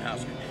Dry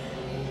Alpenhaus.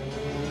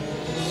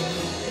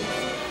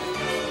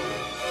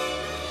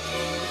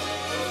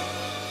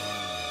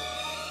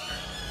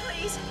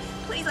 Please,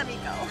 please let me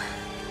go.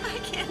 I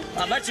can't.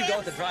 I'll let you go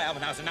at the Dry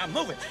Alpenhaus, and now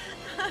move it.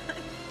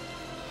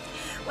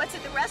 What's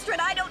at the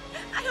restaurant? I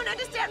don't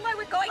understand why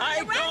we're going to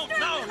the restaurant. I don't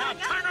know. Now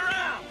turn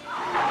around.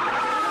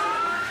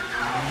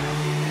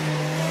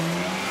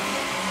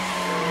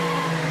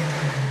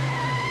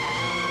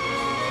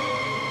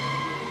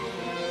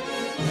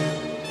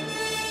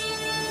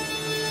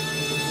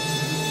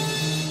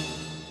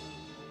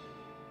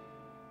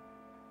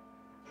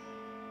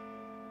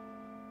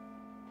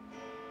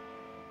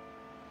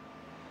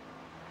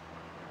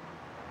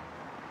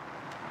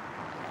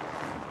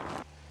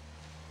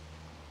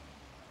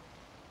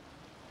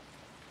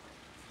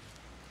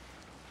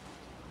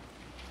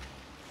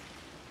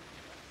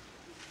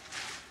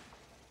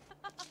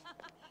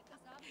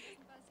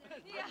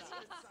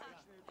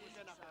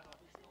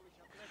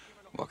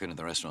 Walk into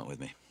the restaurant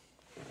with me.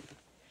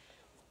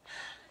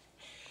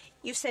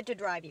 You said to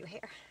drive you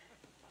here.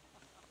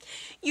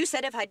 You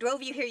said if I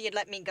drove you here, you'd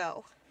let me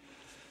go.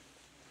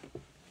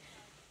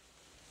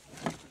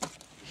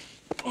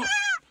 I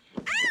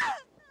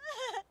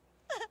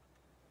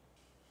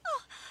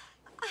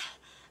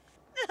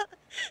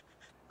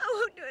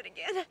won't do it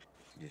again.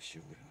 Yes,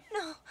 you will.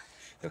 No.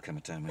 There'll come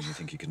a time when you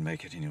think you can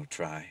make it and you'll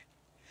try.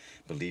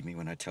 Believe me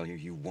when I tell you,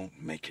 you won't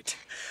make it.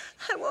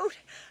 I won't.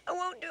 I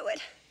won't do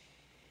it.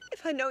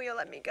 If I know you'll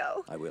let me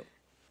go. I will.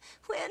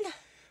 When?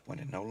 When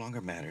it no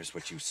longer matters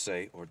what you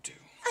say or do.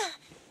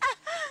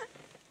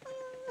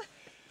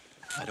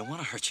 I don't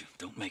want to hurt you.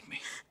 Don't make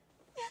me.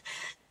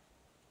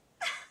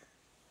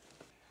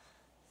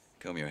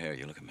 Comb your hair.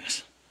 You look a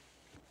mess.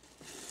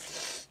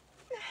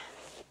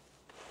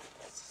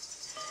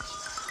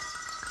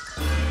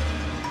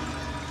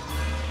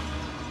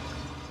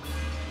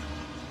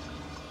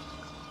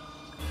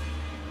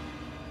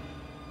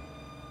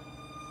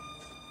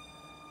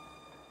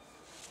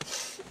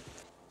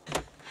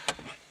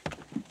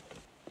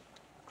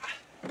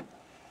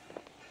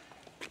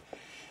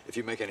 If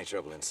you make any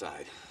trouble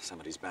inside,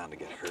 somebody's bound to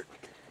get hurt.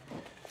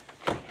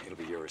 It'll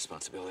be your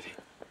responsibility.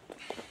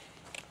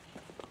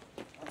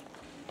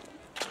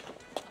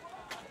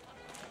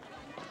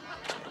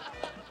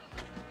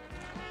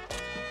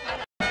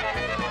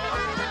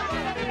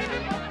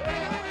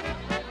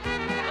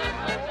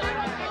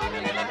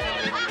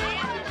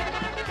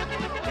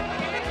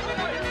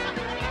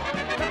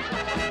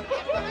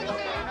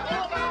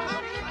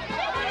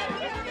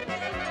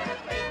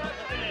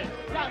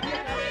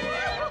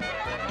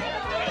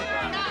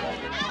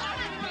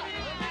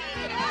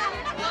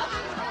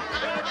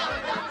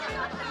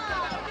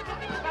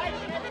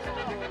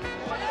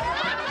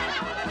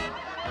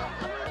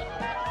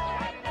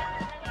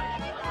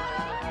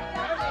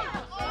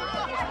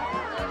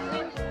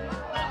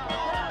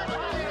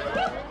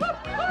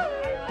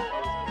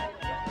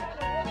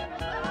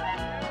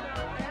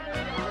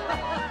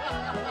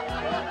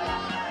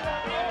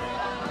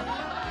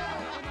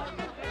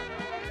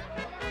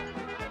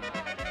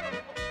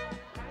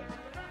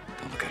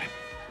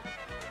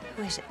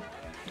 Who is it?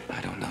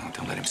 I don't know.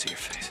 Don't let him see your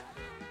face.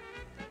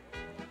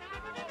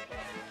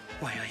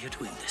 Why are you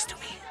doing this to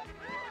me?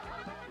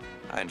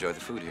 I enjoy the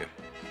food here.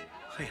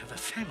 I have a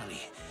family.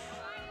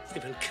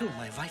 They will kill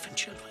my wife and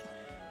children.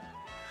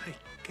 I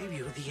gave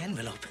you the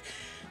envelope.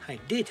 I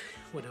did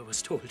what I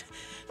was told.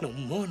 No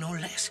more, no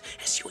less,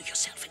 as you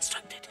yourself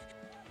instructed.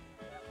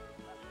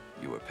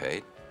 You were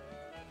paid?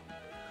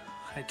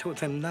 I told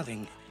them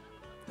nothing.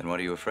 Then what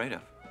are you afraid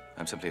of?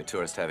 I'm simply a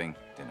tourist having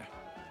dinner.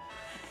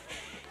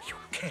 You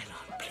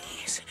cannot,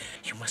 please.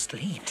 You must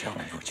leave. Tell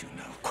me what you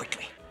know,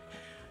 quickly.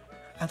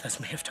 Others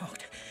may have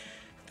talked.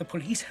 The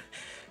police...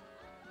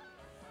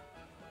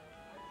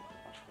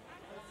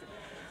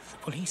 The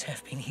police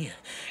have been here,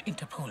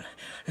 Interpol,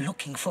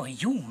 looking for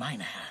you,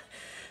 Miner.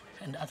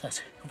 And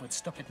others who would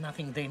stop at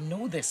nothing. They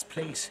know this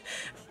place.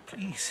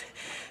 Please.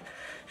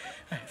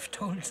 I've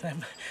told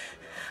them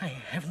I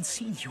haven't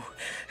seen you.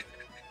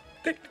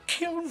 They'll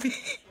kill me.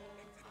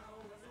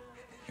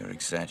 You're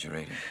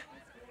exaggerating.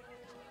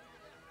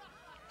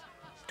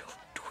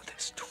 Don't do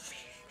this to me.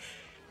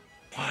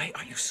 Why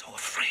are you so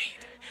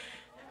afraid?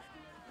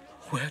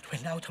 Word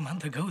went out a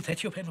month ago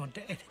that you were not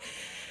dead.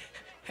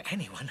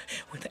 Anyone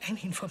with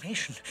any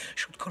information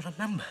should call a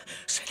number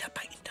set up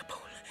by Interpol.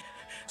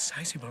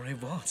 Sizable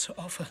rewards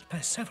offered by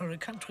several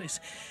countries.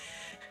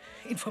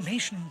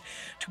 Information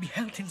to be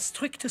held in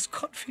strictest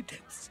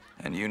confidence.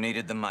 And you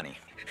needed the money.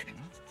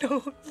 No,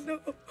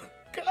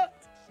 God.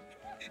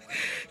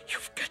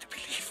 You've got to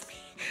believe me.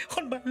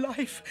 On my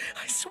life,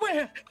 I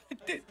swear I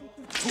didn't.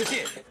 You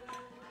did?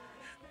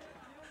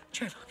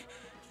 Sherlock,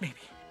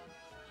 maybe.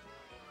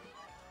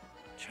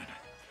 Jenna.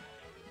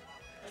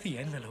 The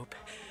envelope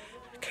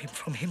came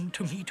from him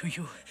to me to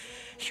you.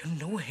 You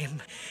know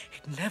him.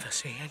 He'd never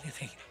say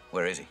anything.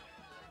 Where is he?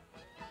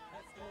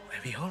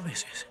 Where he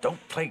always is.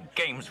 Don't play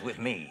games with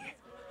me.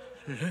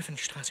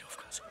 Löwenstraße, of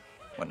course.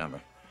 What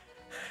number?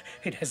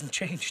 It hasn't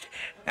changed.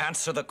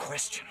 Answer the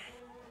question.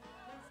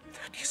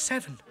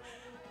 37.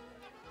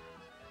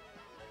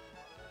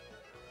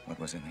 What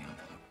was in the envelope?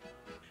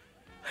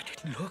 I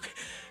didn't look.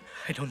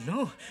 I don't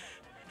know.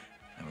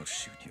 I will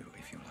shoot you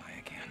if you lie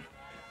again.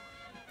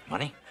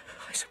 Money?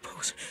 I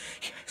suppose,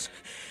 yes.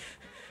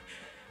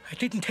 I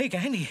didn't take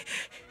any.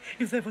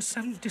 If there was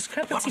some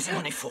discrepancy... What was the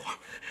money for?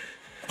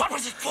 What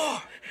was it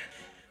for?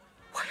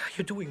 Why are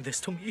you doing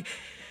this to me?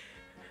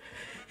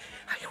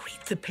 I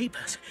read the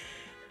papers.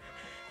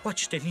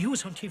 Watch the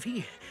news on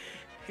TV.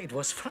 It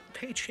was front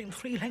page in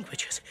 3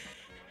 languages.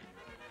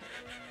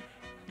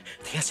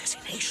 The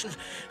assassination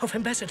of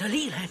Ambassador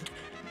Leland.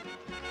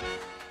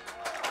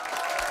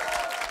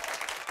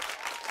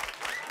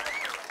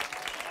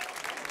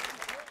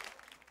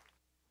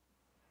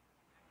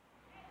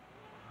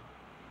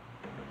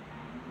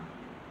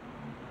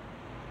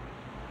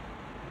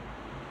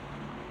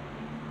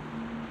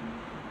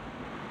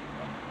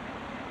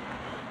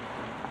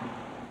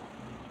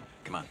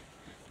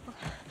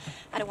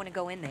 don't want to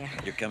go in there.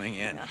 You're coming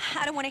in. No,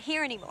 I don't want to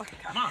hear anymore.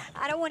 Come on.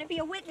 I don't want to be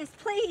a witness.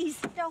 Please,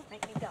 don't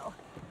make me go.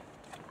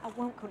 I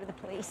won't go to the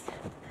police.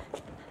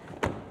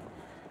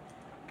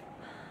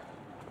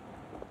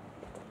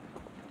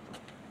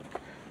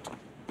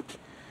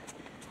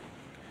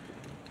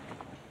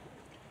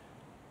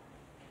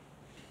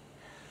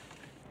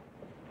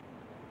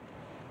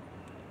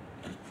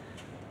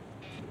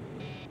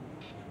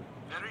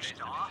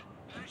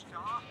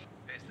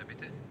 Bester,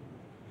 bitte.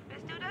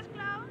 Bist du das,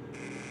 Klaus?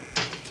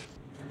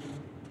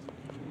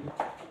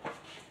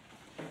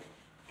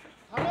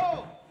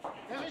 Hallo?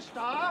 Wer ist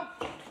da?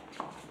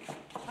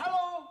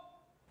 Hallo?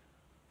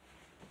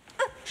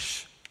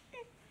 Shh.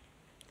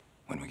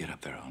 When we get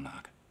up there, I'll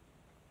knock.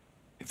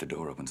 If the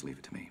door opens, leave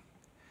it to me.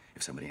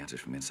 If somebody answers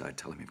from inside,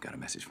 tell them you've got a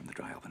message from the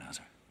dry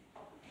open-houser.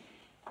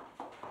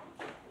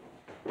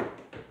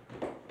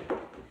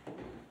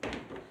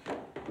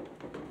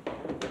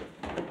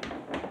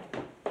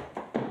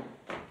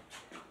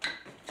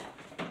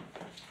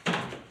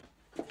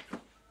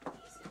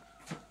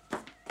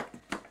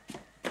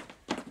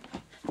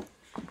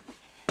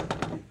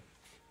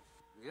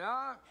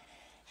 Yeah?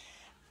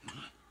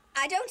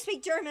 I don't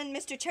speak German,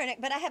 Mr. Chernick,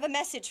 but I have a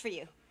message for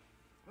you.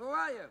 Who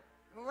are you?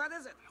 What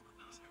is it?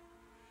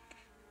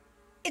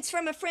 It's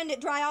from a friend at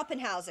Dry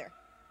Oppenhauser.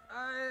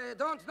 I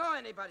don't know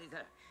anybody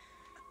there.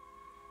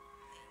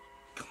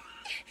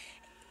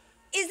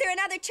 Is there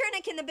another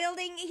Chernick in the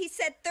building? He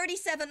said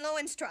 37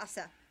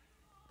 Lowenstrasse.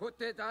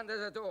 Put it under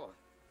the door.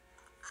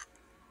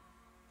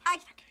 I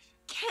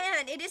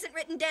can't. It isn't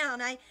written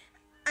down. I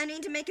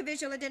need to make a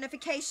visual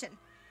identification.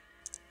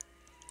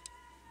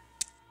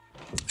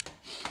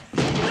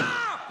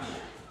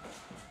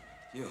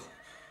 You.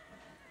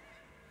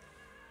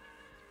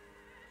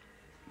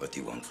 What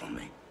do you want from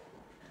me?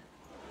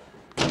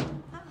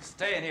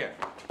 Stay in here.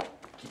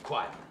 Keep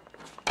quiet.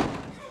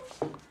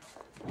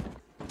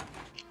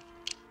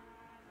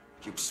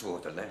 You swore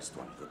the last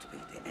one would be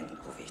the end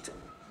of it.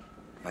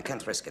 I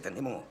can't risk it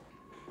anymore.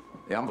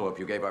 The envelope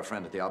you gave our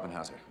friend at the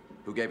Oppenhauser.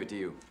 Who gave it to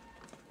you?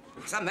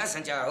 The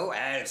messenger. Who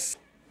else?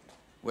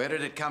 Where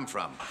did it come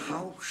from?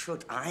 How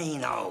should I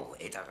know?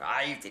 It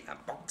arrived in the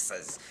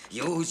boxes.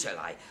 Usually,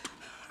 I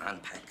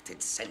unpacked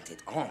it, sent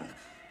it on.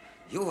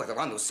 You were the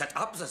one who set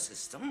up the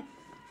system.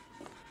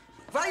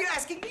 Why are you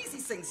asking me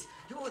these things?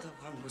 You were the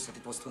one who said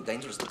it was too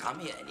dangerous to come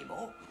here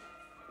anymore.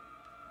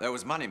 There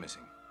was money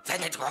missing.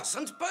 Then it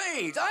wasn't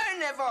paid. I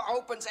never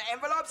opened the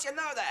envelopes, you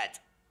know that.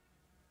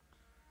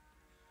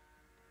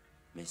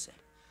 Missing?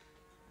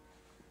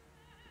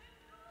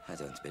 I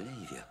don't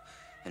believe you.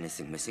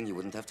 Anything missing, you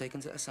wouldn't have taken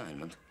the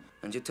assignment.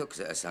 And you took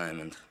the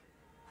assignment.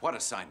 What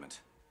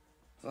assignment?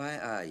 Why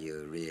are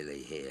you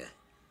really here?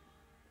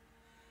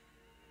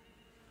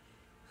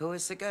 Who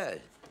is the girl?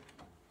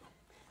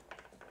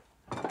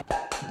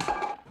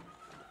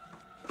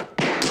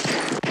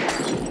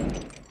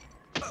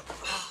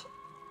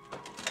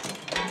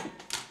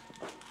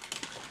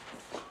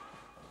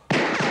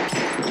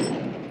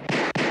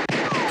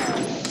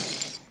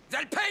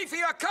 They'll pay for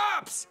your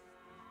corpse!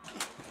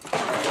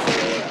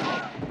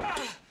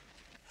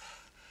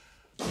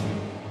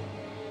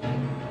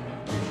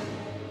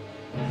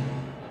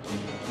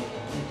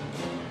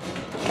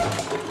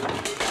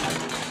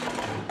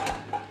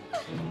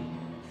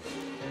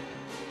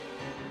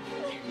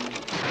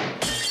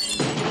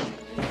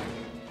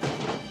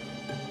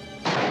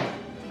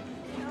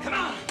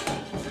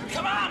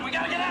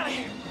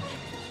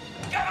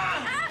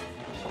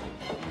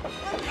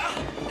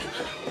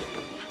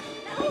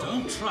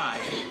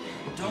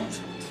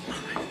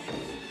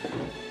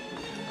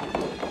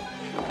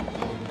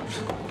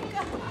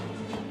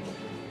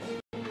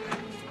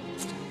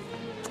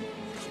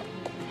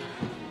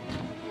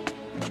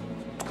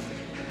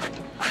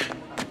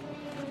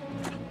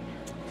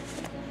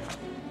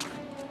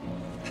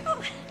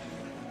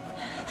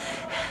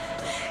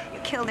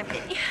 Killed him,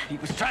 didn't you? He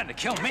was trying to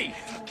kill me.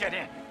 Get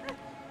in.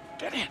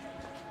 Get in.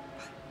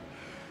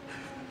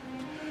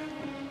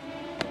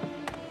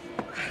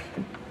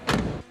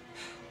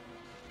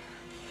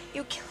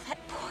 You killed that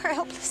poor,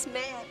 helpless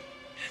man.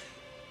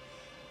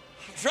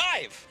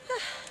 Drive!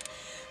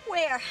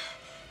 Where?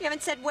 You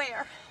haven't said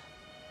where.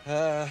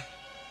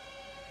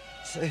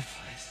 Safe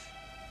place.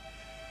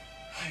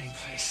 Hiding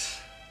place.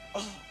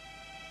 Oh.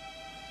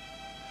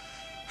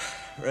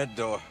 Red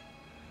door.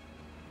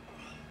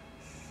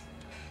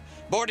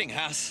 Boarding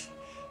house.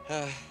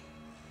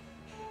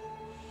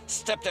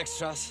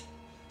 Steppdeckstrasse.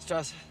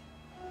 Strasse.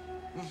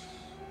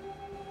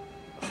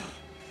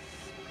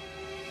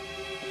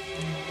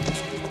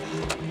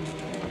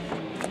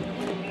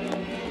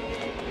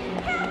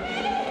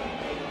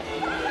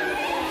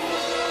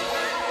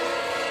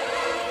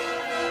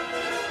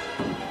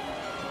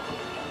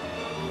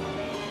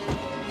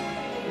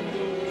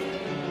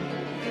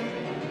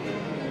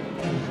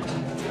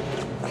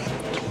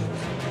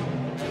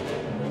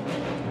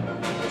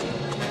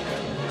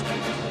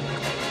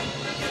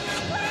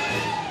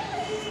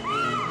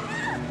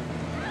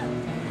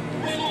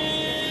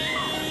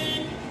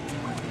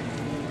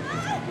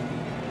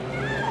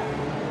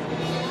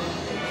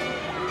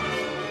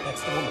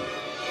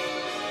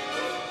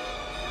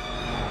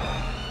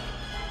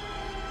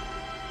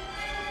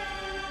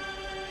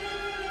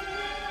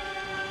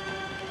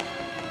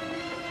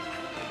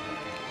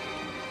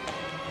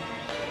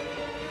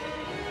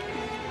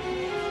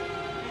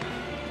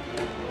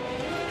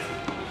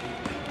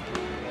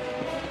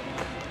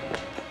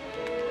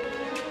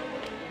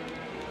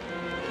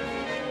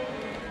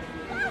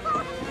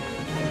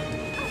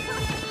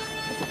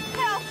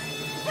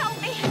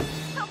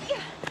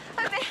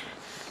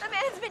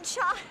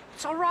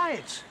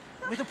 quiet.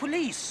 With the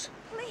police.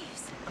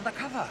 Please.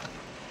 Undercover.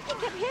 He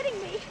kept hitting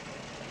me.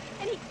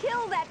 And he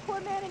killed that poor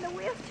man in the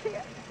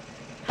wheelchair.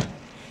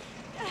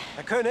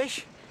 Herr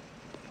König.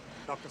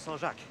 Dr.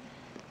 Saint-Jacques.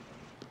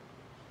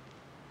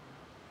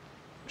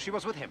 She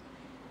was with him.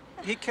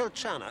 He killed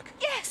Charnock.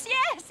 Yes,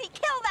 yes, he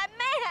killed that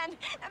man.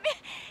 I mean,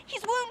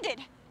 he's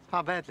wounded.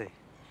 How badly?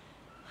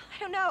 I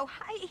don't know.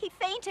 He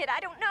fainted. I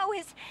don't know.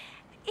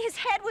 His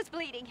head was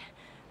bleeding.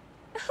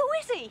 Who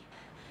is he?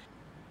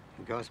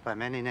 He goes by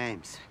many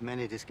names,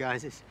 many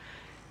disguises.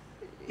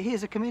 He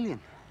is a chameleon.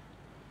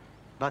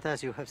 But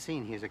as you have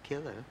seen, he is a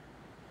killer.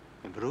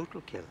 A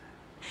brutal killer.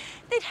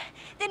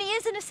 Then he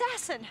is an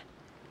assassin.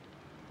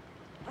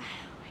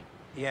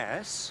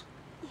 Yes.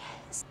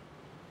 Yes.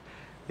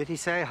 Did he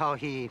say how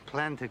he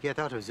planned to get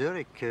out of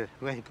Zurich,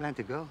 where he planned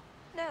to go?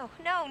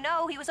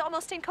 No. He was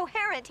almost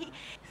incoherent.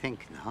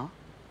 Think no.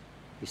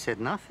 He said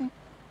nothing?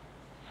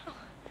 Oh,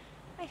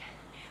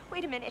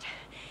 wait a minute.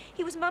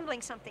 He was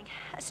mumbling something.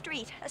 A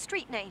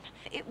street name.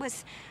 It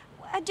was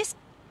just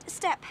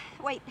Step.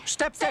 Wait.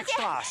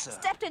 Steptenstrasse. Yeah,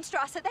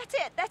 Steptenstrasse.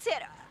 That's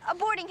it. A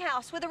boarding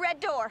house with a red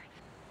door.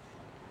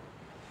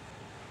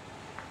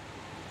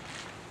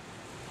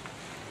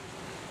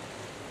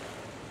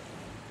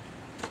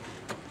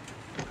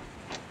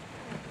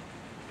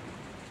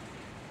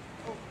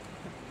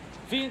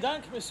 Vielen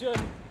Dank, Monsieur.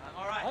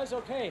 All right. Alles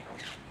okay.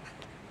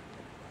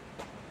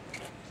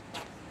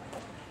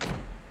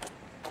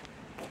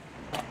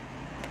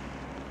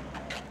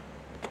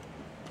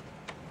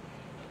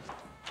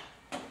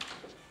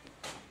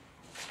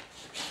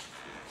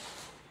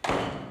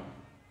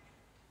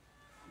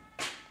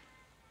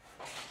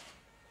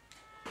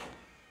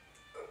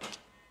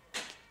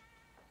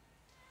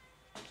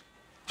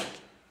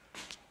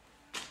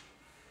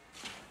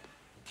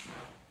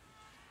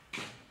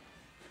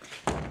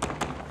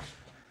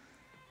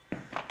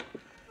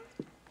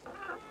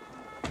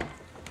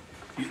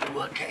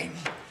 You again.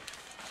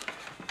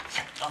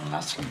 Kept on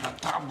nothing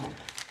but trouble.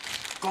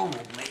 Go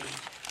with me.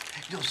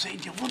 You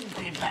said you wouldn't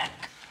be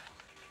back.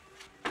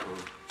 Do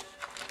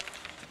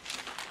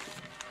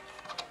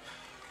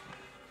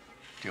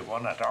you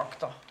want a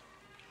doctor?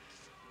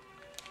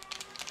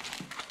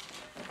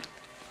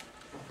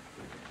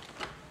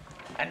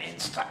 And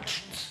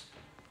instructions.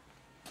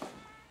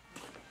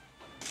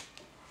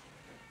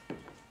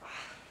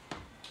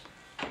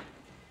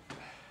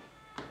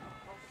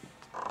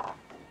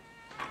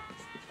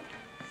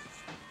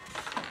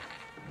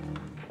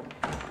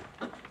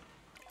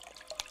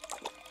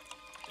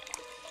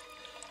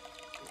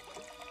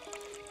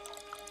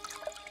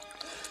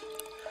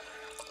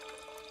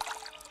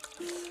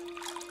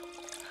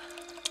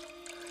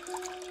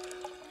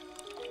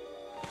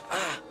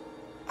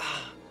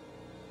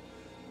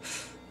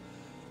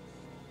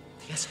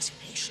 The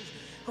assassination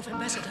of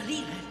Ambassador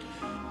Leland.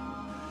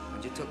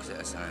 And you took the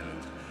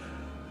assignment.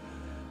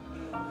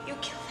 You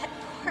killed that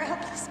poor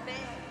helpless man.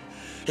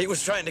 He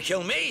was trying to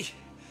kill me.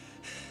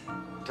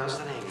 Does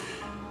the name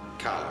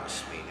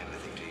Carlos mean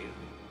anything to you?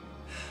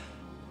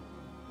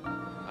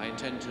 I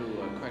intend to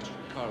question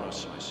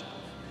Carlos myself.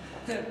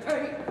 They'll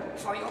pay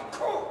for your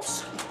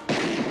corpse.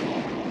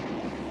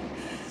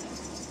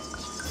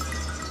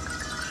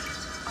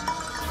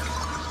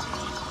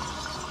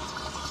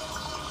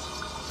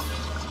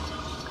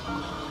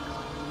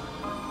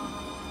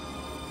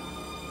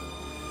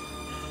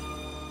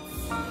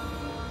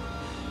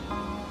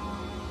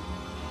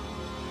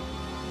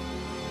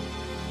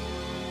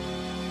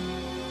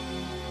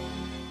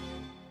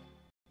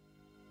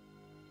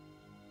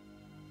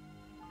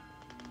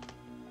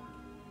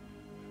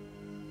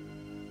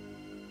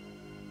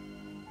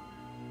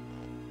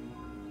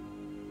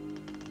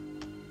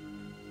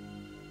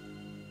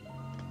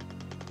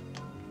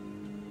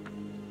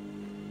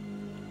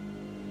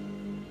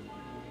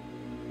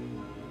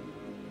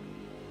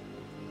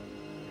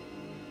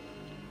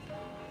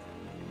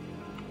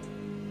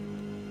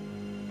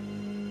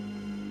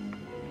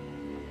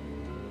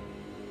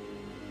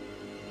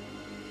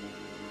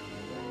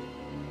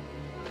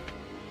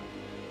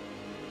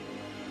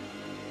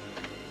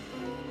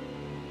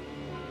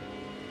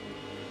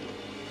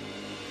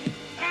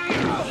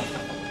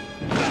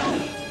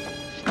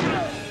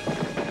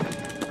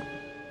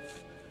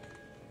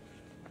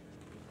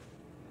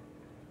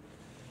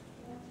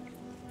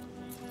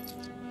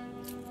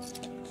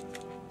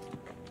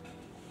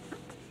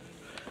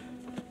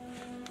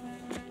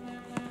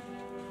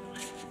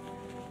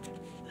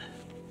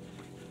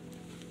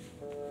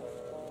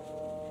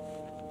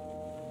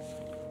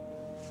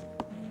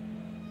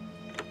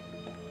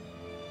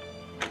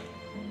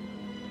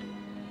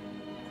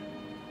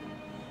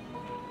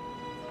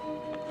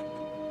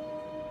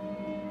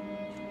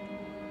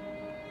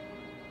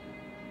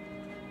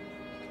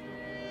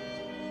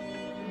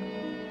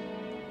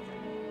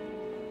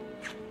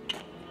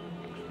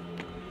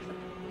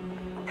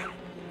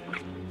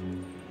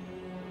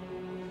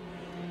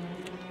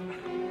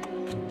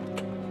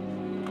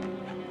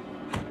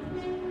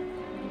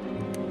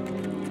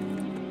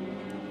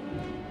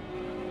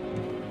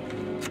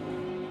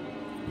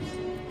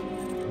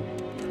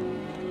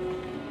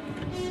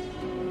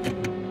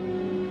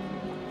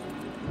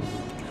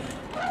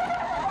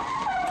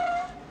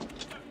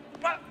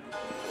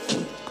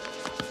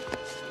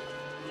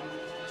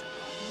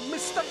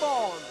 Mr.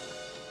 Bourne,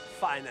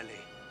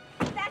 finally.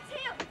 That's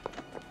him.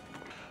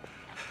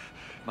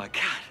 My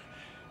God.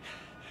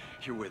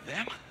 You with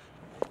them?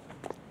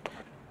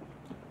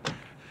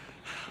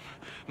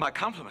 My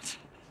compliments.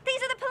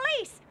 These are the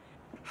police.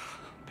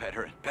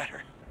 Better and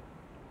better.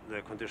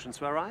 The conditions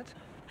were right?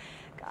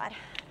 God.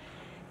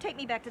 Take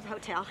me back to the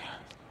hotel.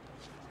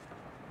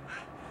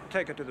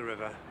 Take her to the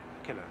river.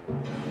 Kill her.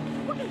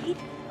 Wait.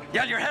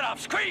 Yell your head off!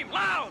 Scream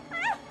loud!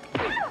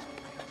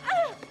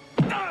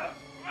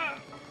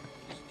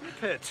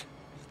 Stupid.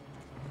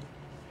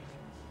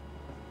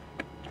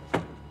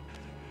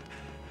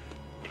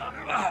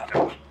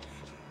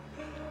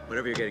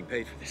 Whatever you're getting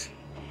paid for this,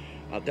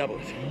 I'll double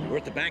it. We're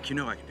at the bank, you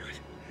know I can do it.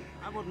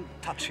 I wouldn't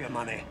touch your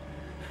money.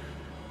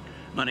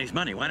 Money's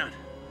money, why not?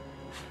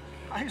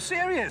 Are you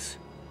serious?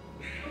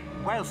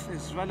 Wealth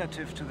is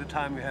relative to the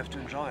time you have to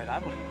enjoy it. I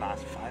wouldn't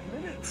last 5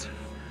 minutes.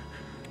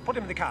 Put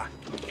him in the car.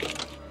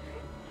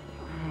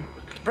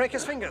 Break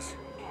his fingers.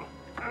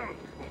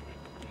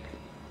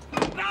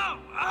 No!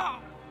 Oh!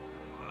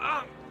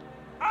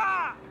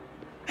 Ah!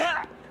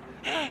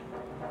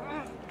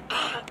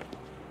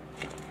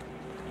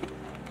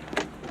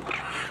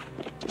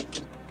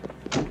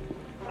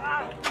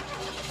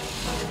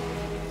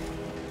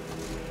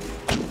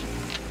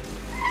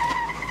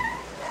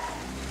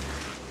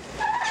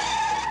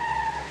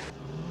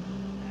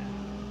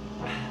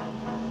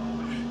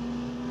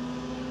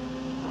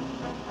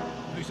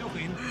 Durchsuche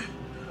ihn.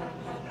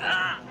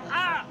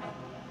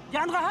 Die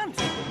andere Hand!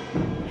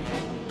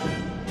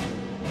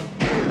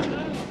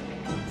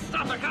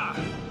 Stop the car!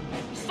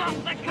 Stop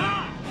the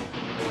car!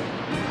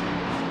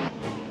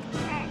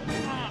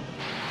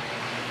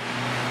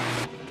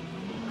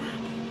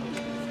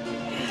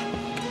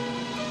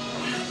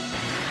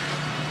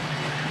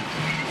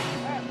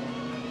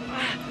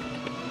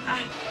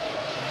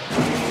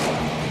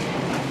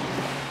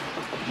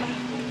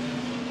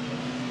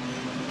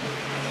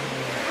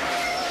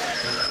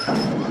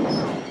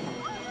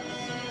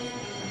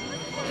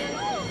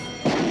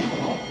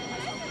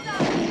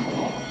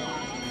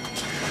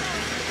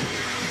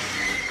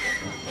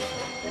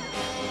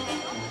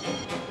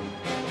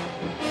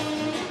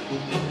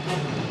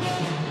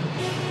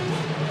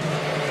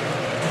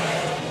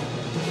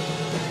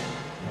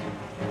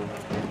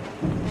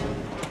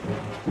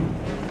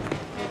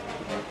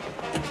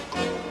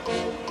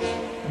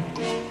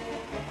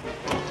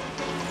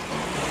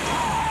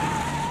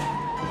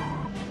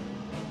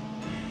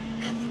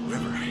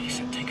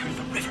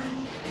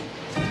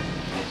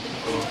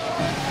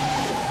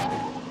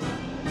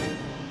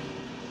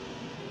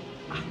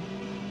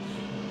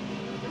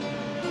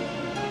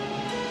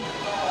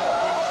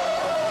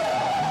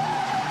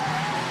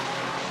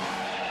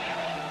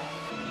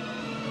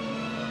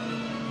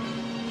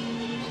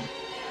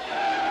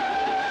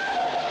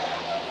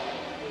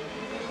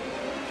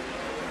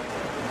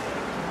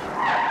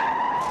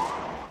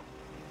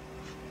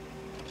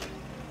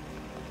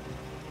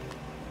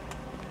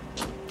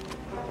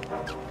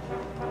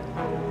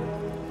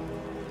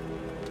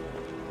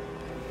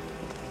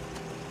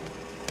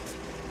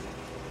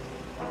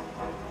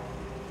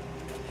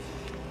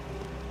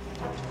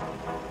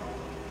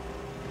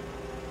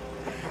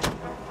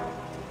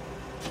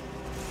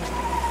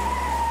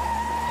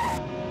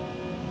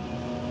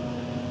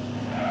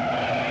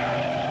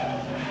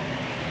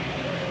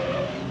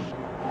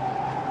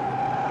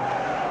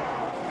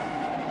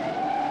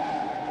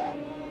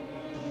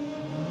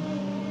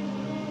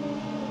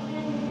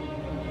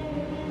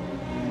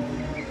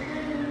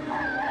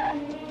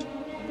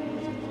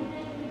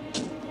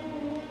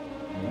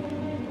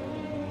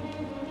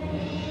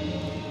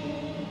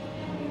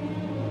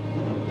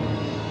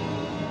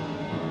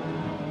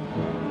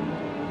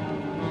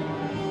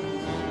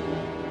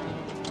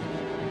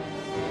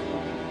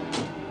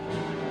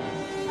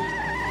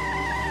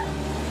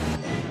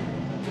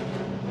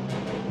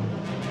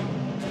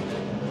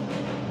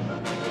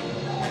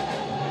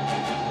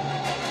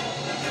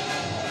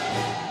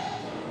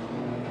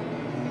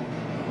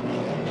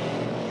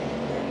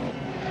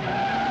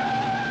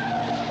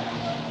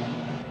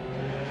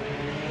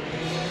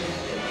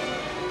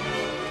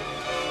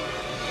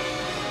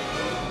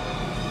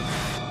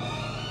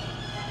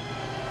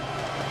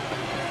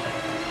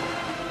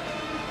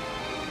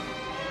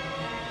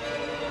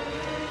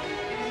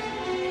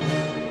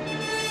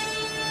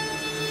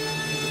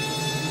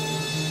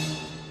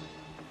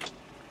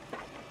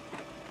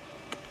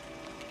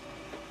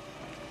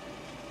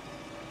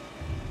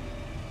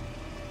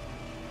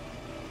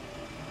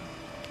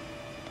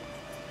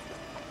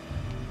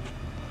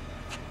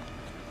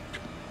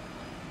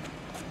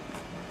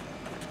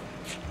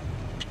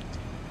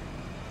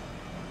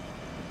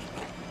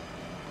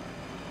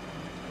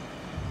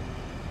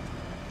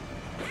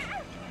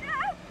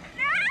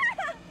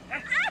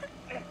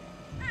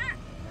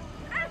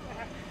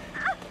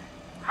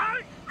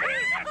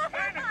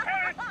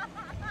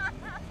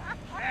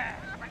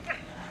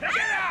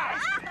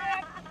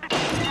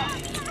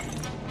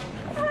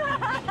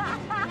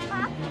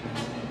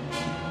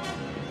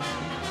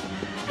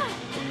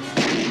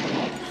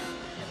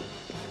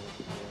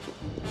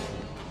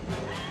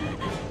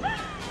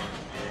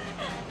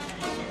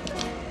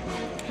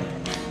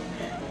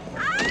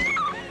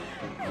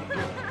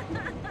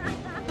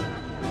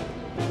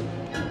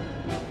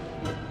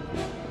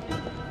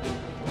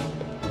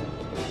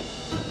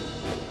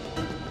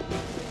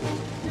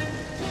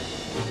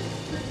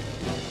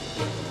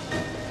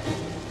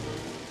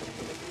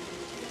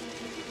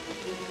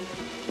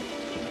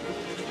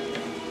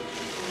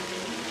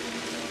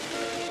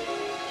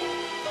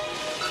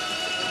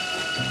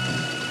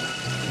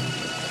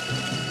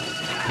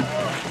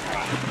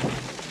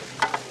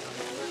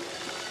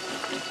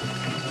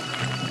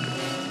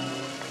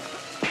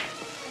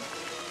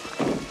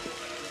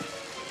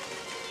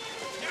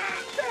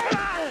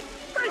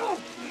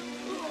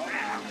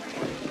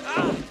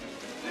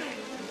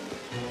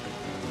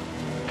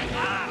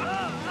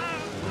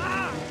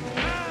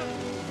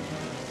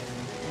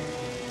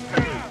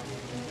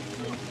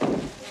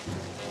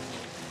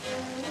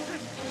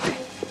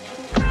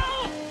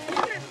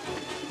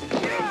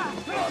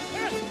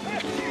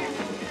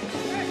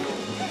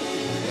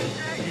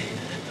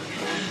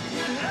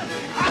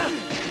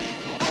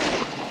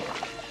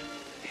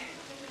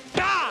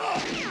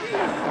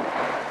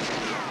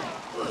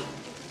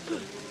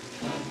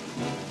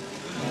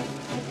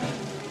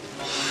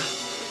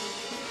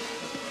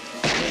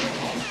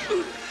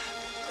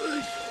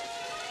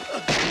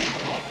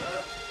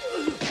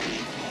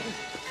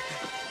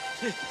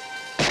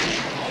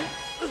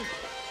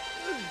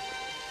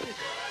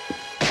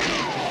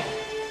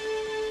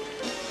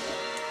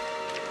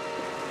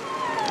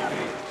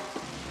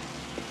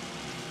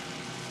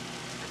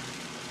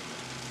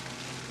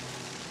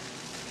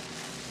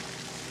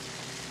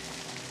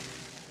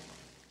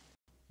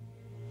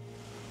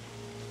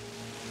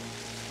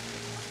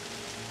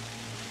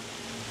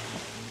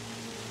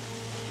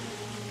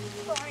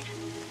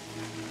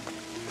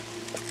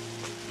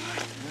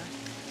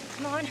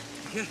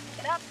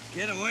 up.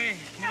 Get away,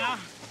 now.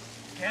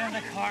 Get in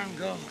the car and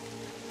go.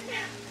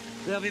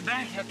 They'll be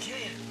back. They'll kill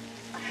you.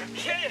 They'll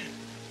kill you.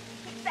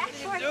 Get back,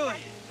 What are you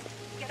doing?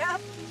 Get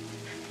up.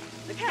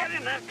 Get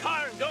in that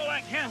car and go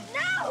like him.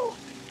 No!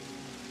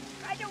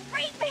 Try to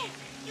rape me.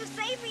 You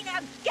saved me now.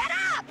 Get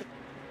up!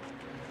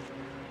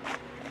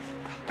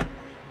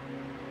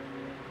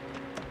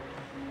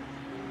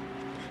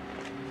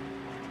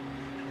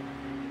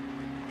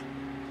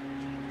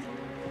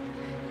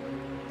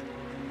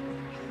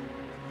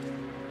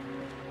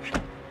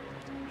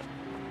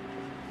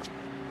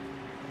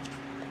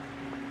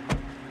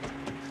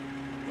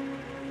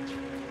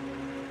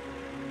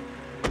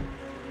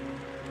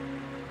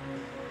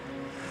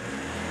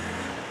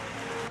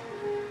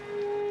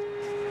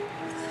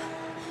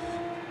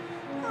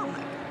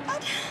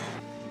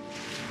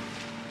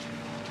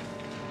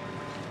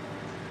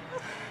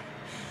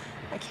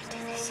 I can't do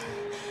this.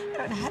 I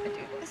don't know how to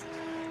do this.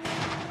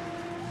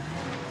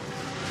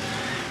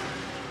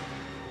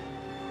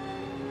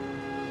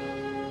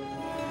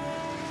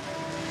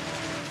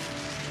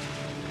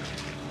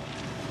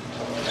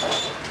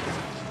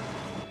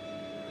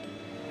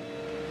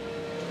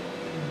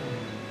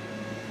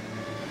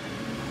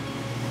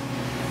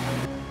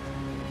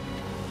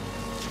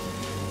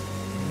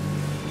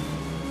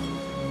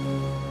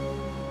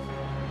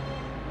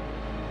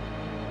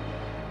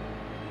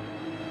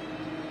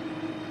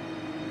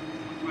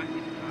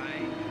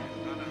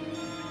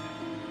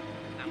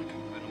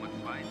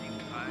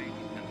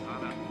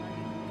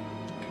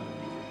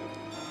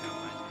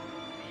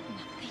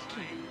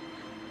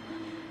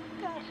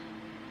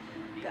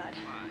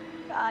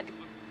 God,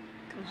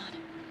 come on.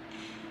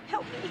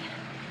 Help me.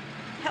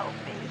 Help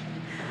me.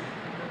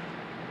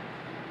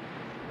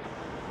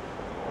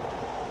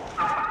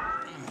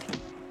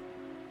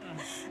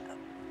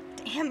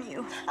 Damn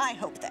you. I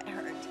hope that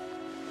hurt.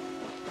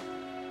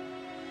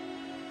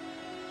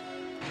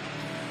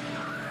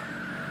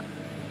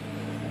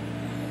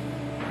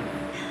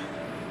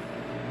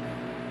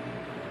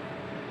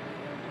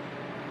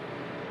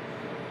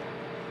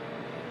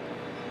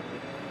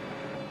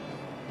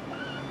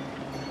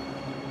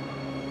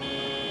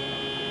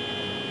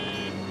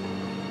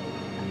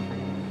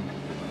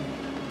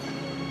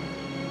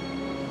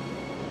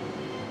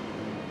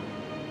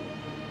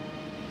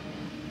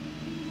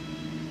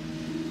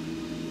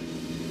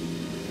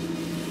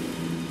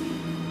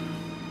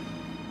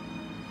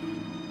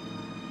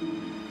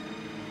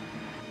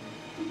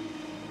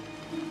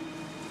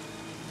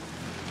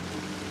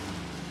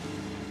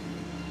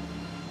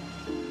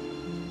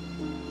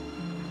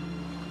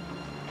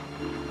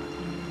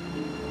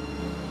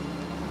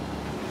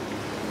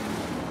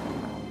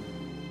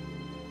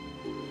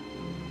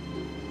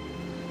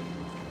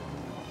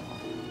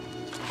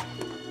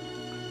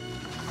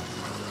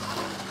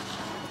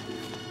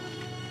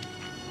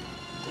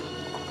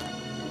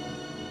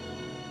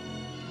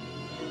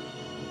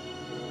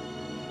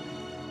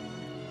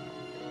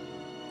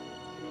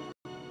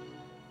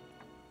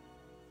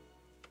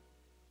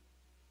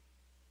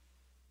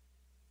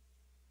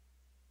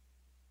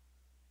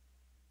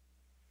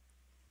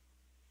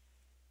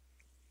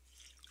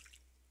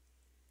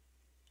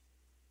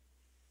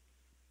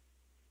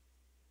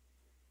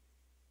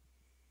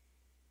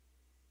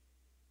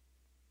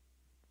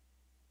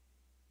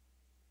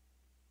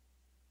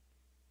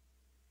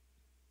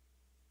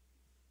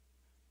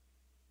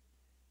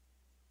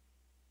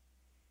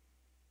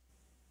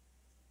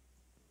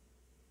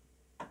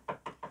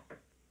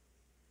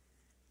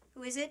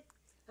 Who is it?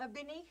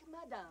 Beneath,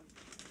 madame.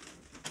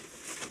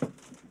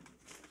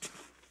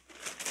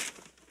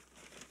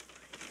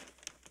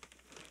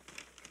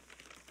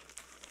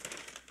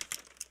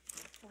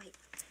 Wait.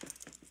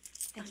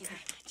 Thank you very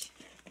much.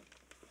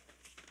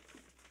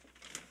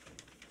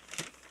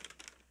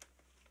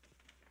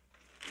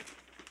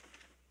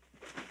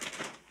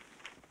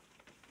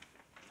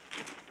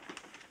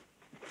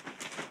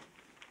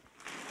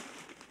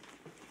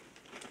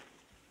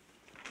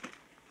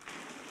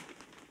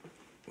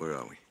 Where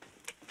are we?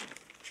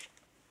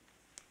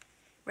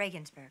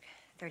 Regensburg,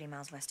 30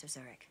 miles west of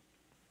Zurich.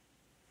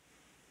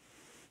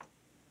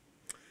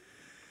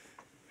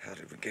 How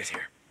did we get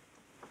here?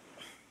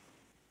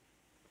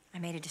 I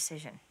made a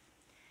decision.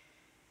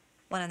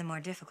 One of the more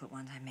difficult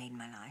ones I made in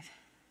my life.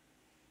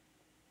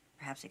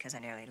 Perhaps because I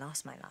nearly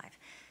lost my life.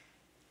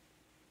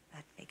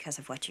 But because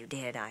of what you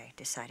did, I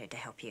decided to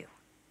help you.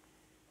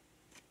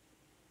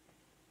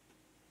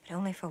 But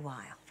only for a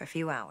while, for a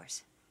few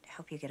hours, to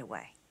help you get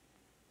away.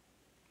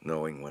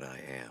 Knowing what I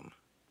am.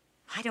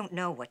 I don't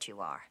know what you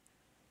are.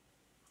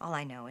 All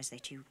I know is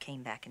that you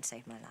came back and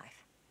saved my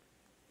life.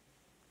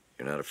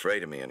 You're not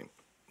afraid of me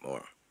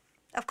anymore.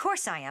 Of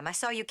course I am. I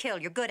saw you kill.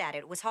 You're good at it.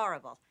 It was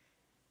horrible.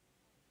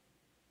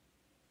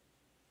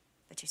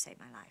 But you saved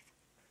my life.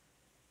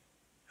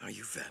 Are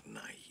you that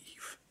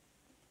naive?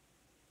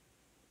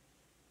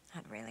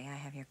 Not really. I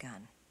have your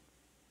gun.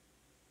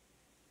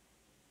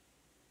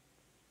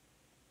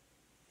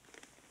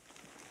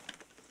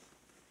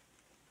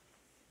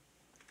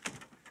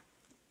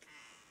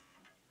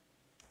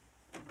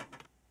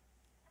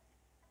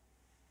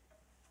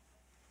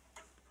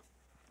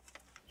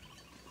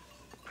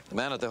 The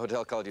man at the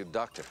hotel called you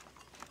doctor.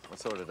 What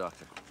sort of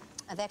doctor?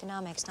 Of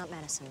economics, not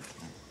medicine.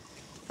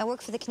 I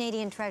work for the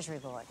Canadian Treasury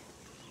Board.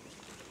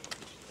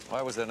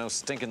 Why was there no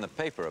stink in the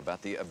paper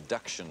about the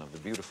abduction of the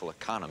beautiful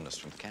economist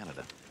from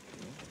Canada?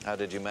 How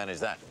did you manage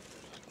that?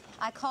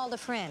 I called a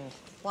friend,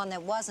 one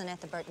that wasn't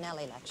at the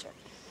Bertinelli lecture.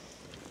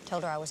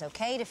 Told her I was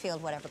okay to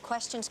field whatever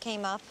questions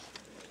came up,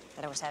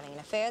 that I was having an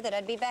affair, that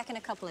I'd be back in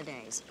a couple of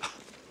days.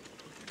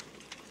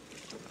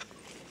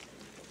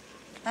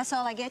 That's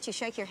all I get? You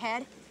shake your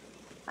head?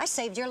 I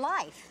saved your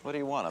life. What do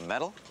you want, a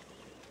medal?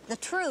 The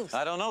truth.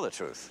 I don't know the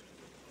truth.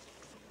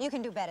 You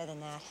can do better than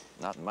that.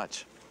 Not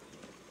much.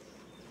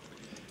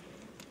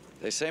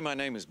 They say my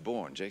name is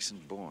Bourne,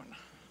 Jason Bourne.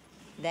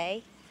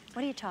 They?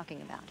 What are you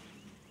talking about?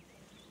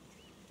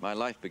 My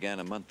life began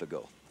a month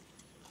ago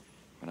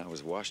when I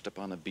was washed up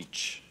on a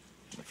beach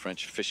in the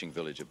French fishing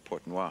village of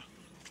Port-Noir.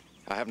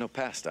 I have no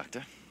past,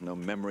 Doctor. No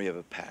memory of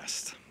a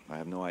past. I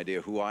have no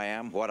idea who I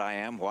am, what I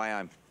am, why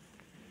I'm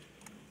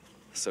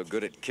so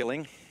good at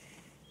killing,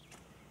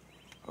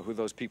 or who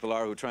those people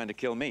are who are trying to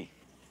kill me.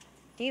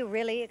 Do you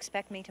really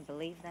expect me to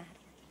believe that?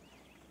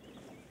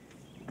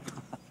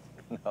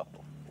 No.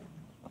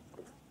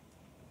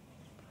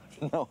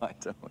 No, I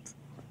don't.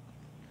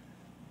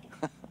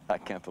 I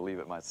can't believe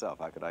it myself.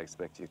 How could I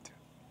expect you to?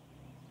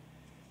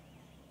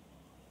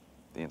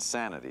 The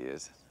insanity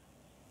is,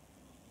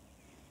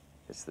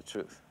 it's the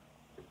truth.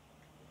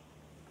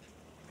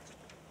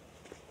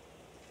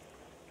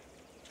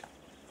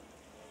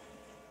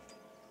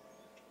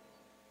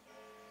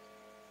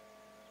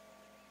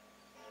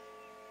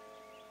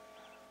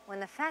 When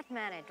the fat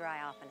man at Dry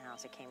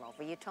Oppenhauser came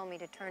over, you told me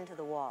to turn to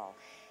the wall,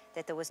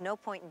 that there was no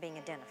point in being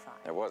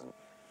identified. There wasn't.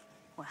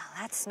 Well,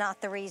 that's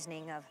not the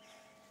reasoning of...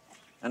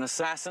 An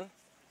assassin?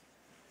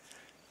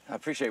 I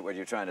appreciate what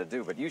you're trying to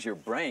do, but use your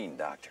brain,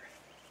 Doctor.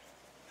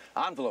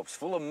 Envelopes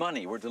full of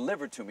money were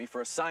delivered to me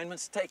for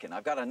assignments taken.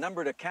 I've got a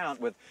numbered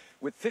account with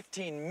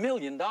 $15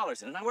 million in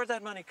it. Now, where'd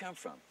that money come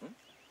from?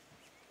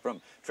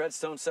 From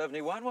Treadstone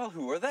 71? Well,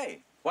 who are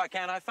they? Why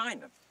can't I find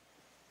them?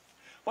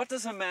 What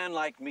does a man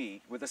like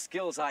me, with the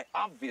skills I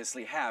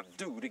obviously have,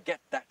 do to get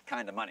that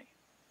kind of money?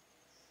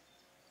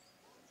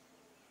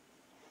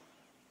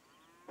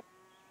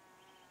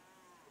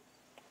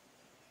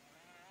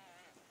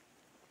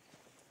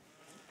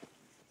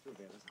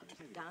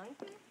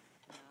 Danke.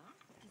 Ja,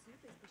 die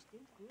Suppe ist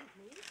bestimmt gut,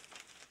 nicht?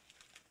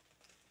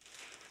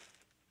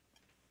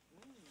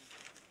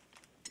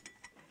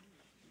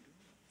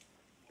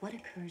 What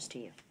occurs to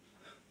you?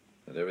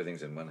 That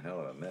everything's in one hell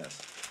of a mess.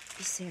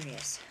 Be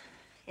serious.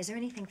 Is there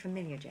anything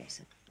familiar,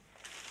 Jason?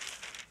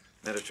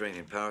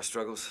 Mediterranean power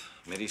struggles,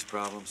 Mideast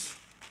problems,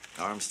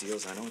 arms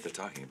deals. I know what they're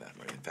talking about,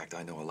 Marie. In fact,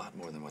 I know a lot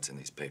more than what's in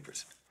these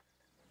papers.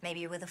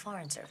 Maybe you're with the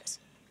Foreign Service.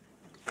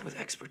 With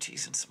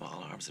expertise in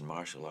small arms and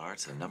martial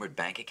arts, a numbered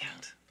bank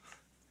account.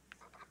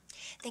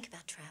 Think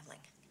about traveling.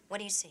 What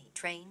do you see?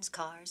 Trains,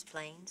 cars,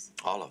 planes?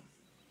 All of them.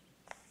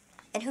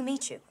 And who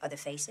meets you? Other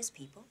faces,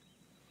 people?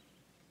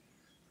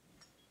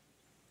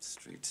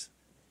 Streets.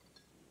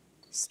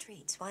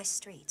 Streets? Why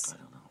streets? I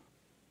don't know.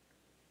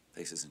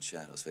 Faces and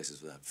shadows,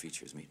 faces without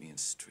features meet me in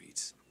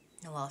streets.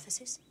 No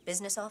offices?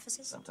 Business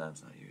offices?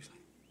 Sometimes, not usually.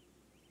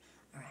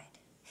 All right.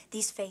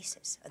 These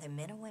faces, are they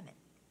men or women?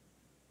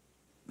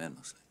 Men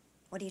mostly.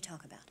 What do you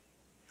talk about?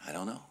 I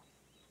don't know.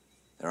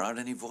 There aren't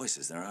any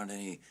voices. There aren't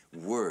any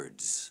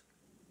words.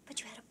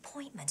 But you had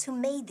appointments. Who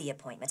made the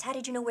appointments? How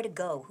did you know where to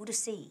go? Who to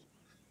see?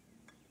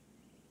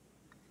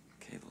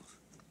 Cables.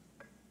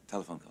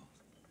 Telephone calls.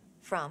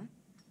 From?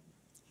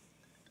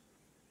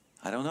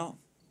 I don't know.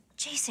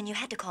 Jason, you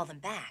had to call them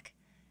back.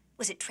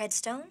 Was it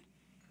Treadstone?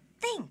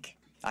 Think.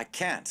 I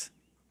can't.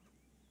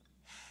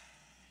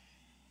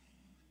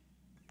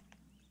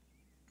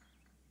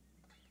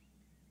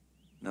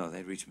 No,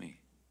 they'd reach me.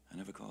 I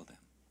never called them.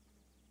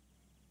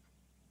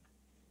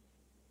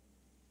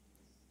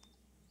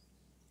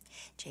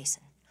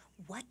 Jason,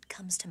 what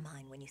comes to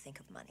mind when you think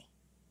of money?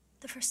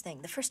 The first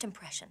thing, the first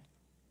impression.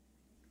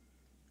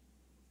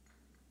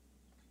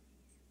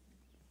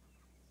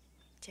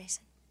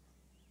 Jason?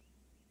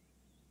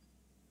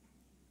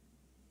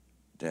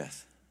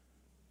 Death.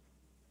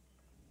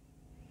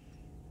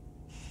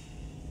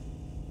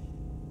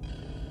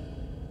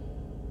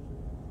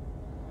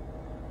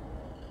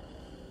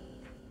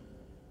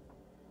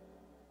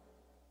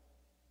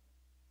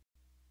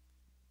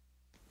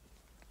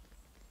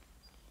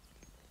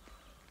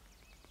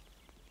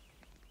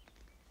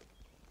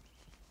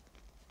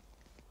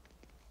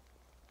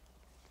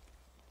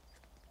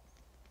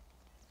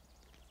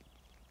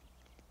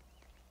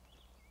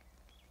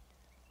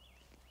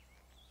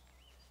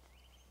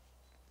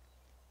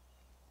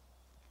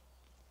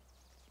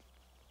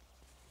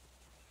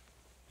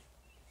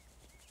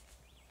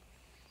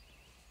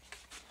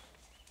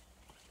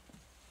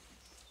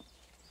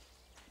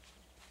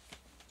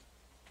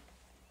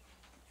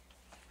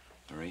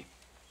 Marie.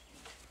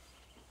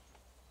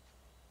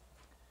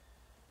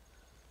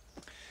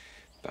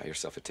 Buy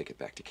yourself a ticket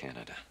back to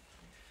Canada.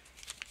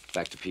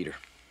 Back to Peter.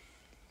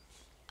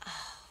 Oh,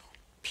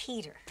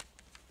 Peter.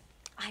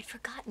 I'd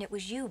forgotten it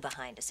was you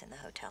behind us in the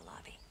hotel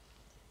lobby.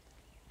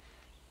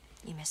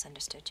 You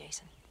misunderstood,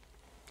 Jason.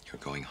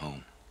 You're going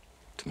home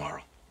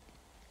tomorrow.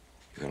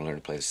 You're gonna learn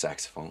to play the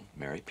saxophone,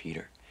 marry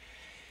Peter,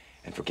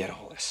 and forget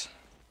all this.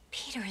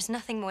 Peter is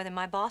nothing more than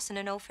my boss and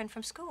an old friend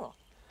from school.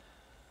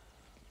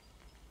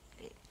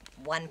 At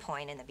one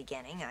point in the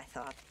beginning, I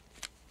thought,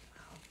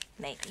 well,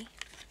 maybe.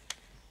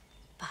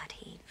 But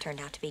he turned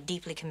out to be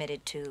deeply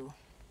committed to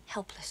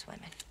helpless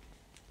women.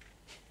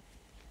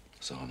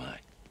 So am I.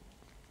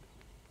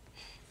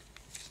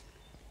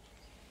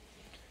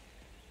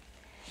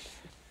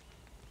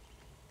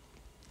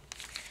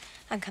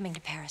 I'm coming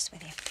to Paris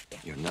with you.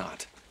 You're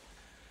not.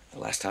 The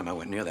last time I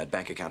went near that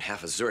bank account,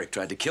 half of Zurich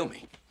tried to kill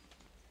me.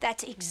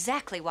 That's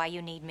exactly why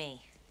you need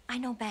me. I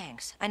know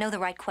banks. I know the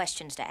right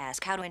questions to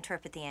ask, how to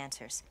interpret the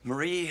answers.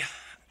 Marie,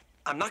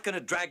 I'm not going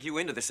to drag you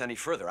into this any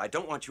further. I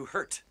don't want you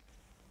hurt.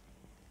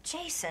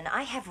 Jason,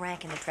 I have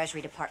rank in the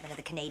Treasury Department of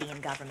the Canadian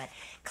government.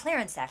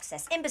 Clearance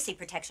access, embassy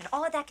protection,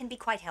 all of that can be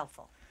quite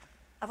helpful.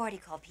 I've already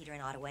called Peter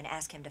in Ottawa and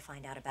asked him to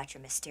find out about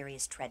your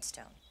mysterious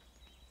treadstone.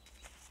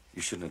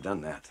 You shouldn't have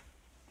done that.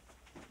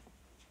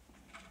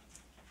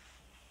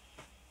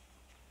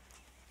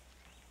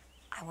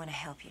 I want to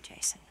help you,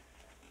 Jason.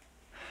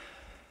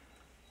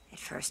 At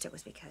first, it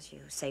was because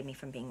you saved me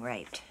from being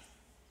raped.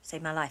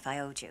 Saved my life. I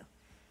owed you.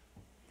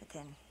 But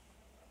then...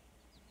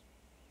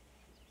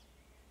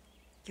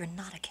 you're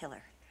not a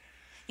killer.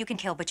 You can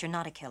kill, but you're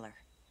not a killer.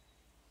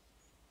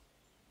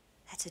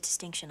 That's a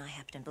distinction I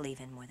happen to believe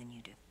in more than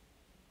you do.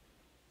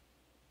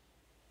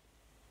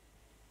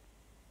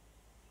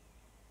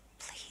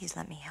 Please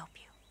let me help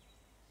you.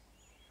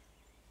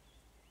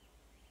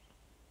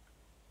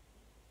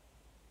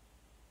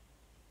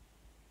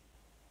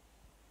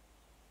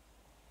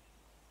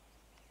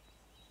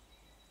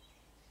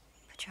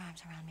 Put your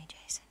arms around me,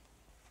 Jason.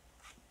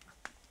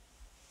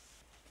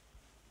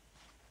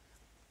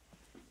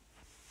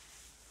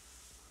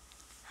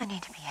 I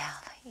need to be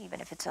held,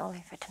 even if it's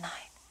only for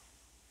tonight.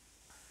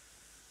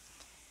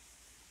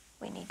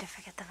 We need to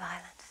forget the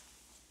violence.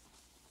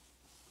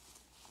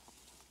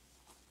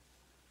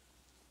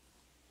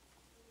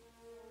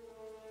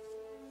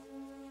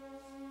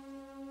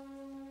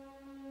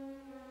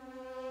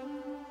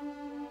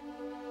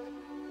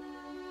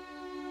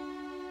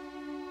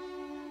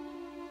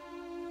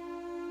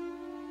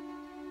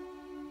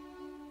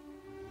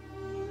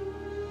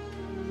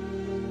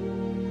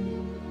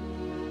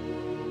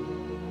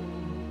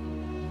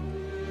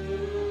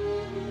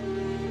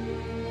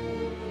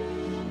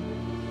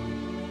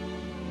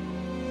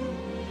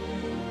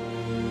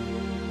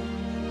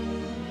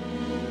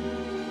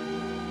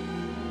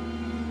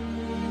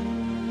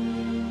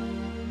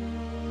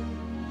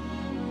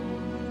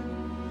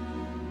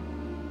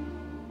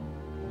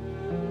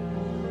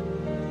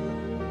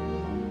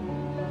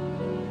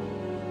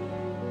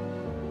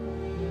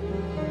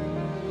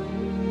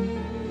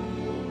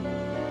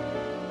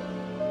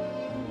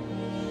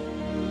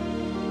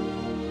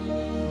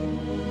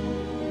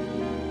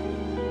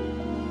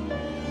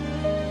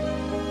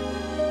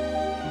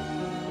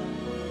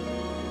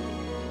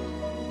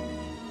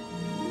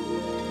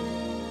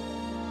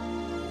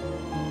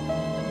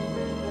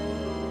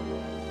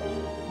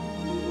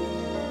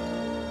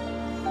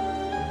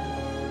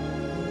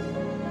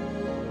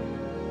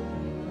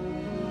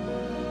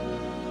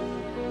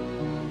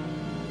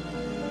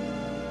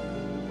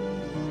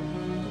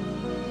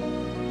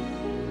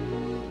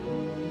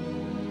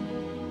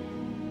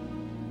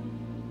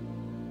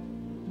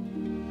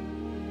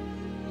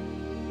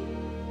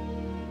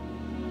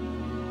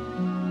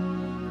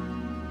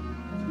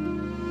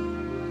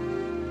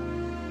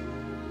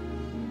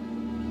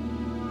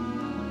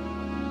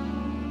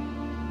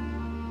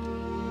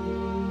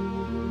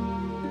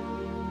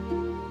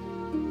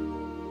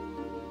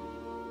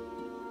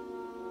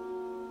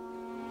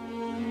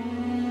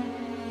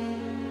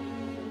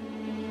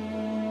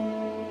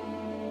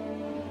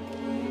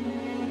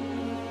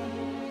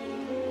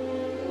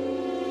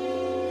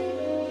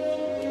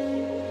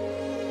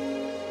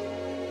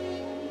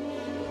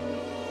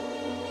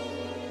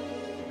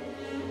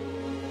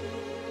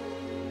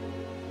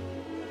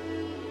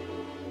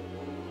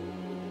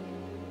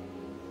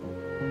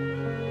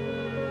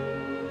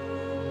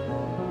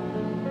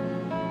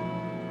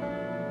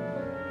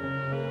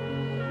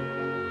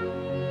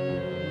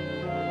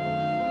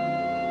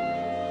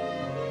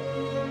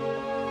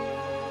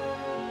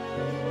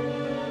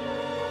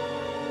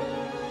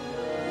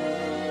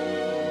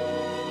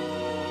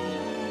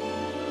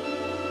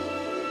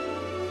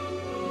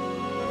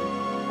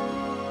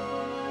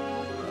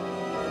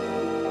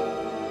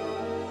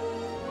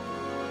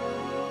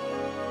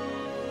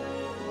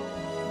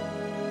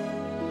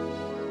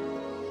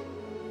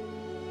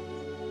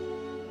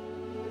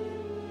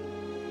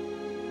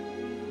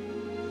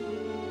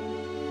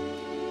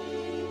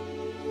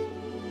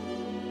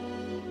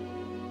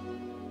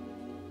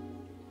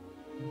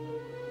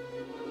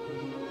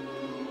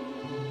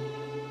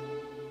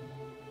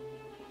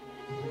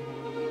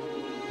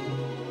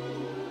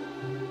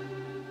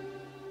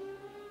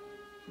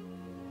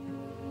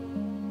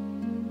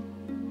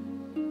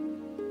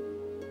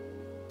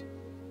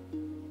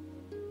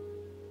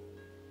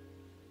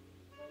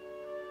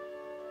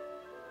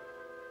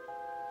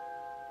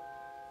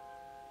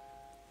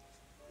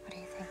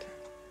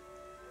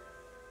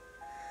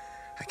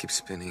 keep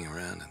spinning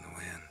around in the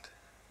wind.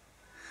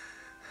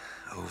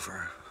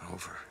 Over,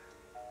 over.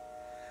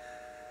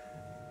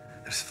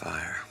 There's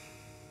fire.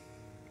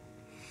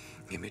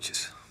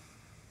 Images.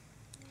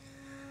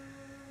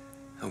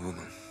 A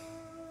woman.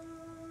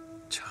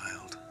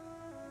 Child.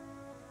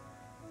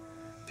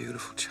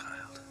 Beautiful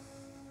child.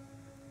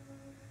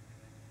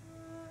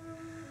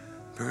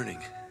 Burning.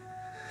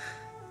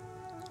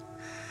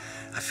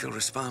 I feel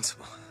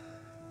responsible.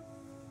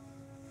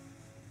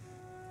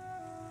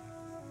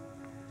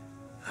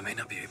 I may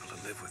not be able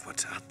to live with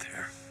what's out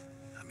there.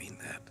 I mean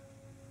that.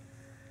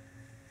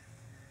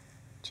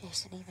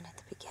 Jason, even at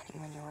the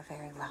beginning when you were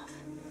very rough,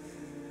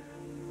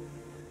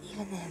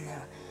 even then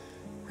there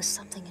was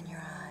something in your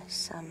eyes,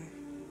 some,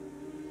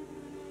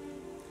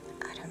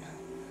 I don't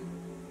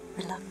know,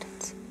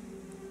 reluctance.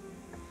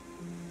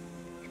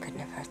 You could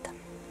never hurt them.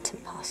 It's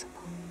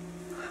impossible.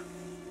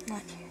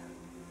 Not you.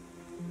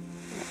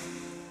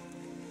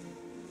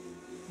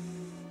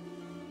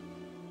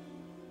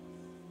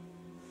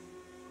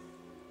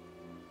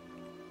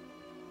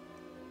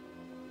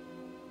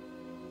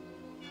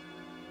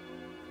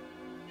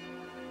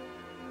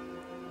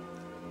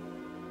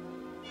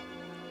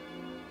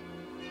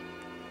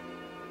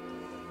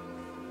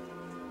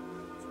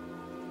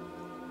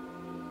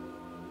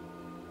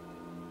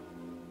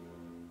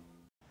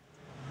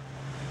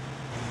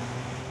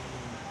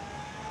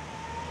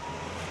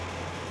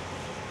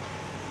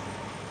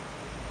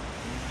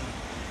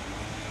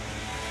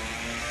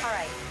 All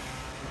right.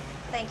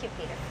 Thank you,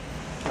 Peter.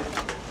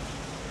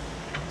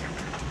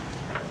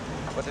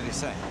 What did he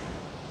say?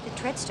 The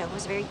Treadstone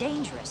was very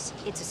dangerous.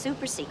 It's a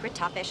super secret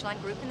top echelon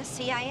group in the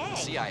CIA. The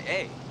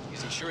CIA?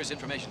 Is he sure his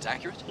information's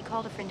accurate? He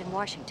called a friend in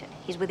Washington.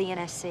 He's with the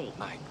NSC.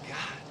 My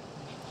God.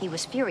 He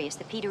was furious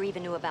that Peter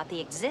even knew about the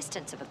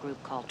existence of a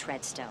group called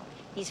Treadstone.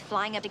 He's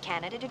flying up to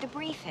Canada to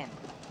debrief him.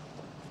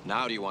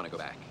 Now do you want to go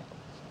back?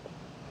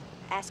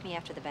 Ask me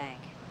after the bank.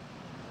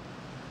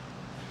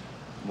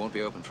 Won't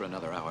be open for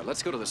another hour.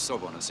 Let's go to the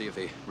Sorbonne and see if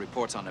the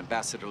reports on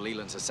Ambassador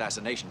Leland's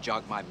assassination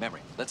jog my memory.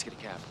 Let's get a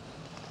cab.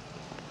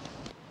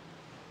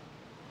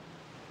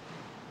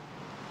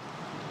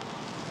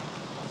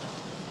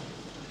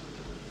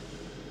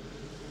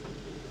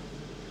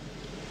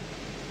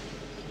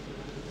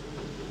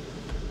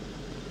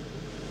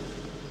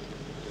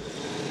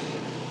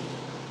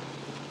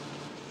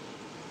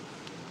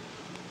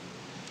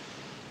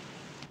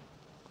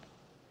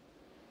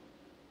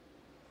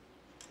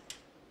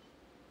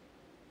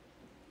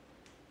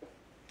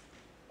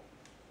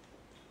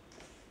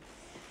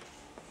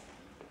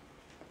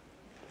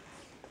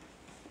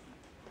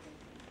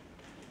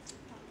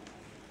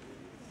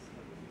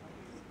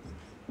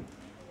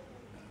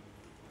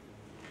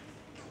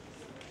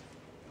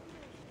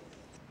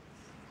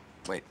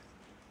 Wait.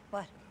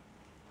 What?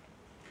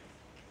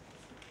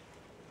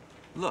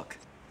 Look.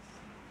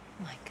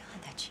 Oh my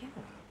God, that's you.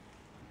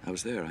 I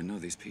was there. I know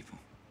these people.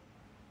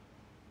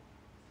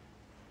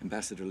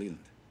 Ambassador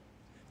Leland,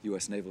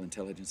 U.S. Naval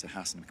Intelligence at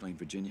House in McLean,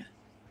 Virginia.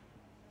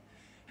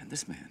 And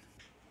this man,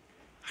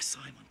 I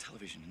saw him on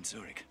television in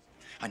Zurich.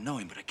 I know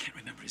him, but I can't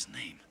remember his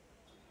name.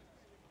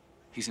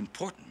 He's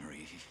important,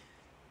 Marie. He's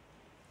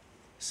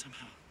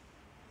somehow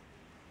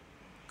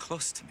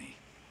close to me.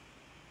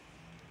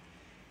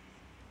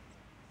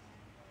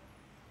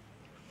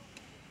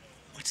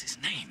 What's his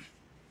name?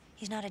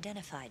 He's not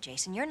identified,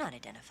 Jason. You're not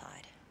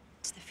identified.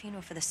 It's the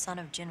funeral for the son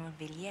of General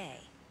Villiers.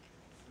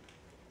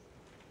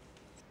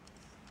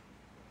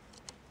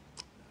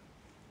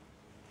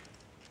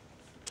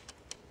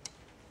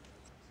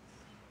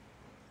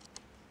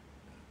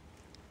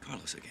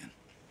 Carlos again.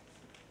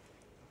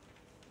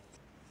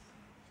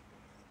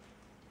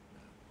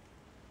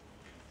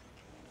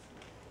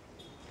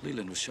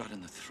 Leland was shot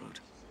in the throat.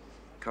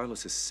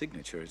 Carlos's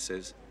signature, it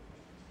says,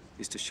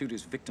 is to shoot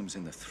his victims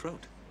in the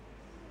throat.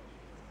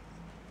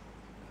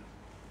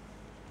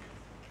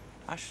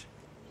 I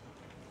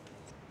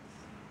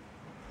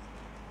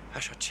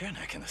shot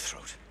Chernak in the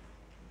throat.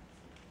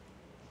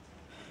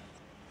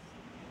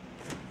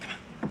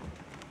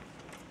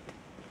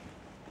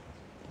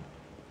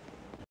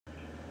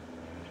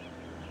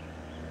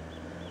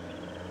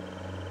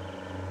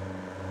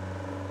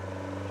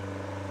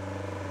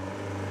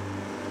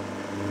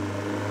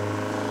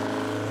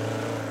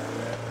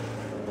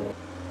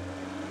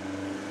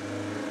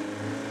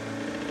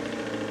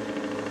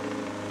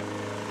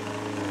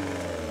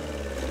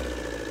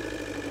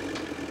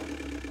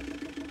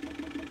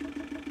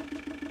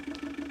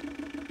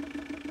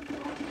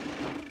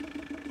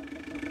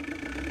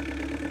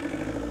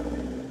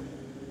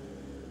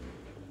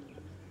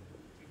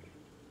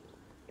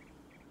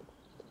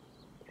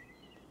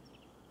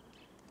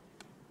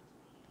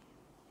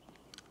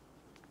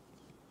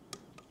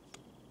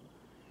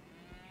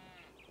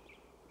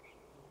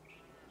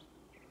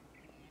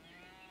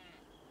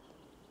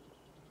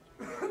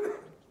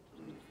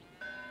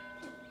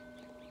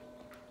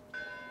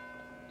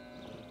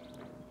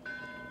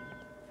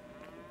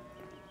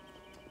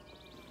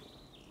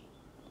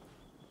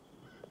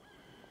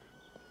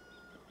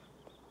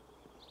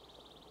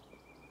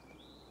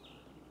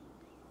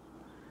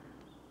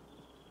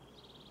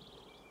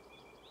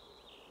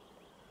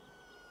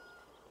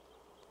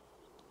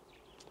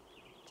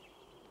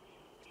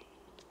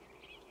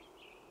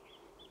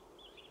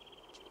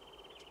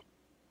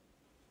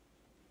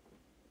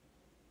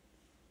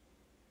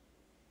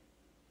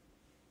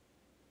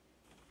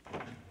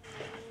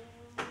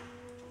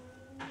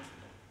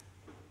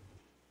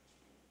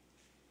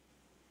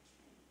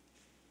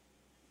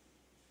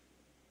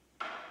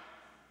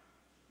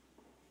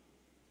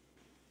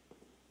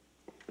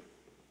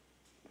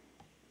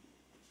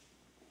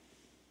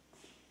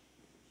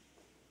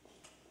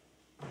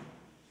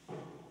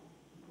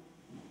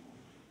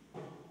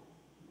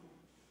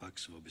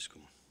 Max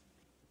vobiskum.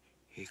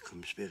 He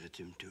comes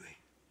spiritum tui.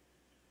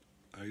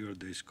 Are your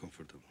days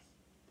comfortable?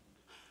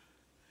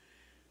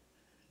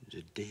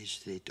 The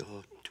days they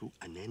draw to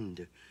an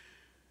end,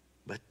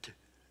 but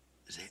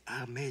they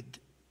are made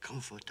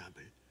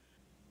comfortable.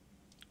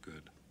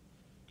 Good.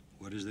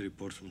 What is the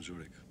report from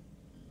Zurich?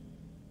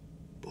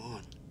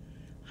 Bourne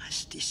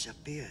has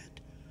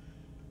disappeared.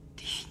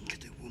 They think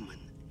the woman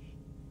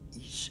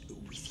is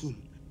with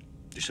him.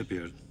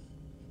 Disappeared?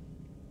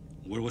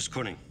 Where was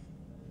Conning?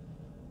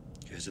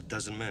 He has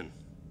 12 men.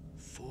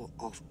 4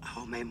 of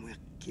our men were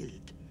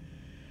killed.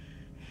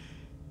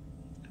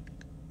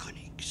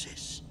 Conning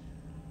says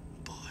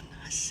Bourne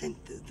has sent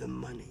the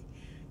money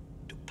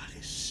to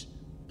Paris.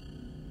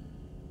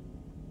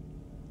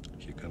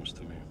 He comes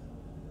to me.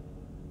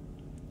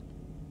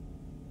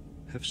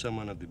 Have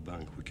someone at the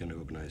bank who can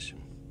recognize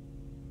him.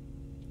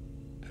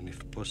 And if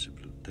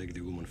possible, take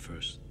the woman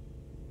first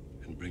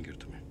and bring her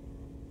to me.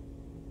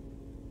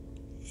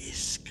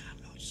 Yes,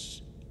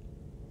 Carlos.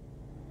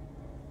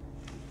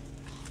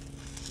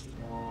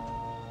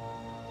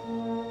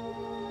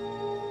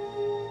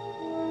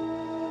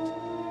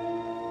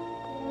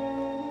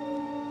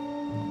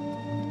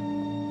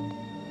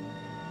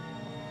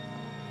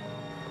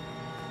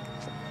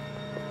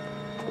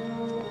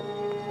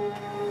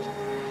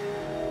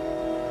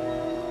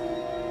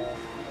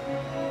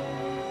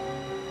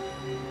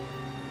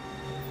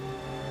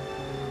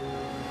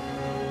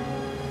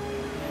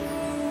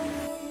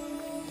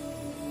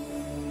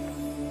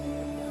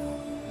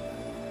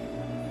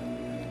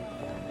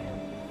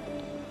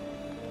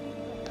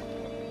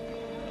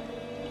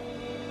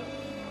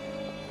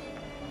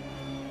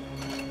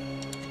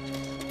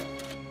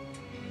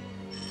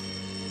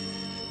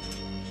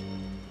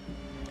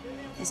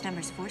 This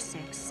number's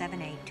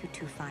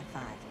 46782255.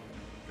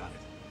 Got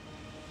it.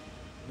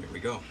 Here we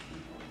go.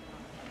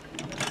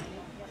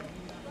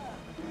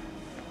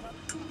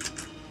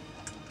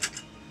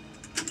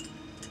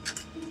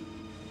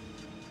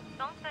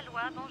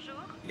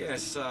 Bonjour.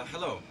 Yes,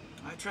 hello.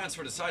 I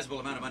transferred a sizable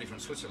amount of money from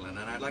Switzerland,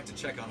 and I'd like to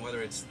check on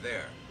whether it's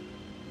there.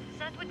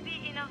 That would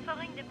be in our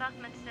foreign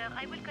department, sir.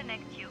 I will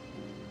connect you.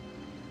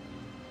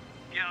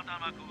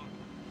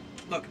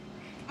 Look,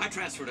 I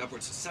transferred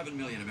upwards of $7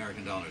 million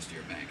American dollars to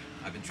your bank.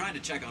 I've been trying to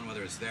check on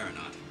whether it's there or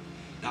not.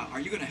 Now, are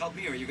you going to help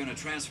me, or are you going to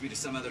transfer me to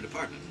some other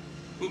department?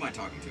 Who am I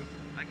talking to?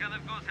 I can,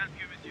 of course, help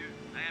you, monsieur.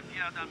 I am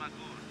Pierre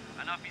Dalmacour,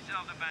 an officer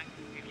of the bank,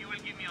 if you will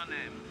give me your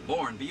name.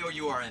 Bourne,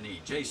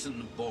 B-O-U-R-N-E,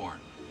 Jason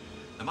Bourne.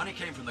 The money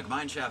came from the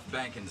Gemeinschaft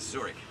Bank in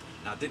Zurich.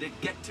 Now, did it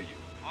get to you?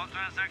 All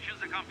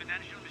transactions are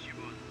confidential, monsieur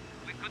Bourne.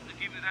 We couldn't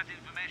give you that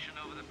information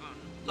over the phone.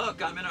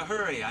 Look, I'm in a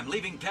hurry. I'm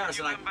leaving Paris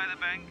Will you come by the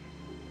bank?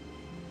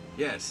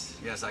 Yes,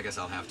 I guess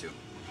I'll have to.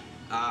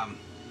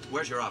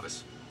 Where's your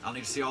office? I'll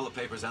need to see all the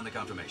papers and the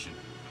confirmation.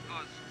 Of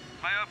course.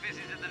 My office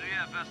is in the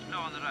rear, first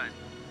floor on the right.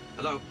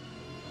 Hello?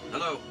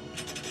 Hello?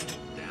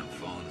 Damn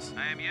phones.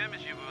 I am here,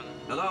 monsieur Bourne.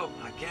 Hello?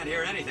 I can't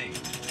hear anything.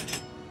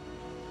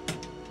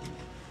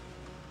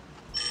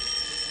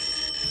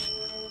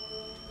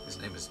 His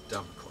name is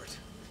Dumcourt.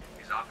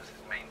 His office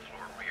is main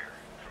floor rear,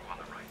 through on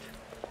the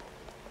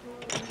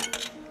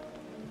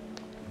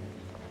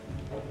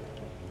right.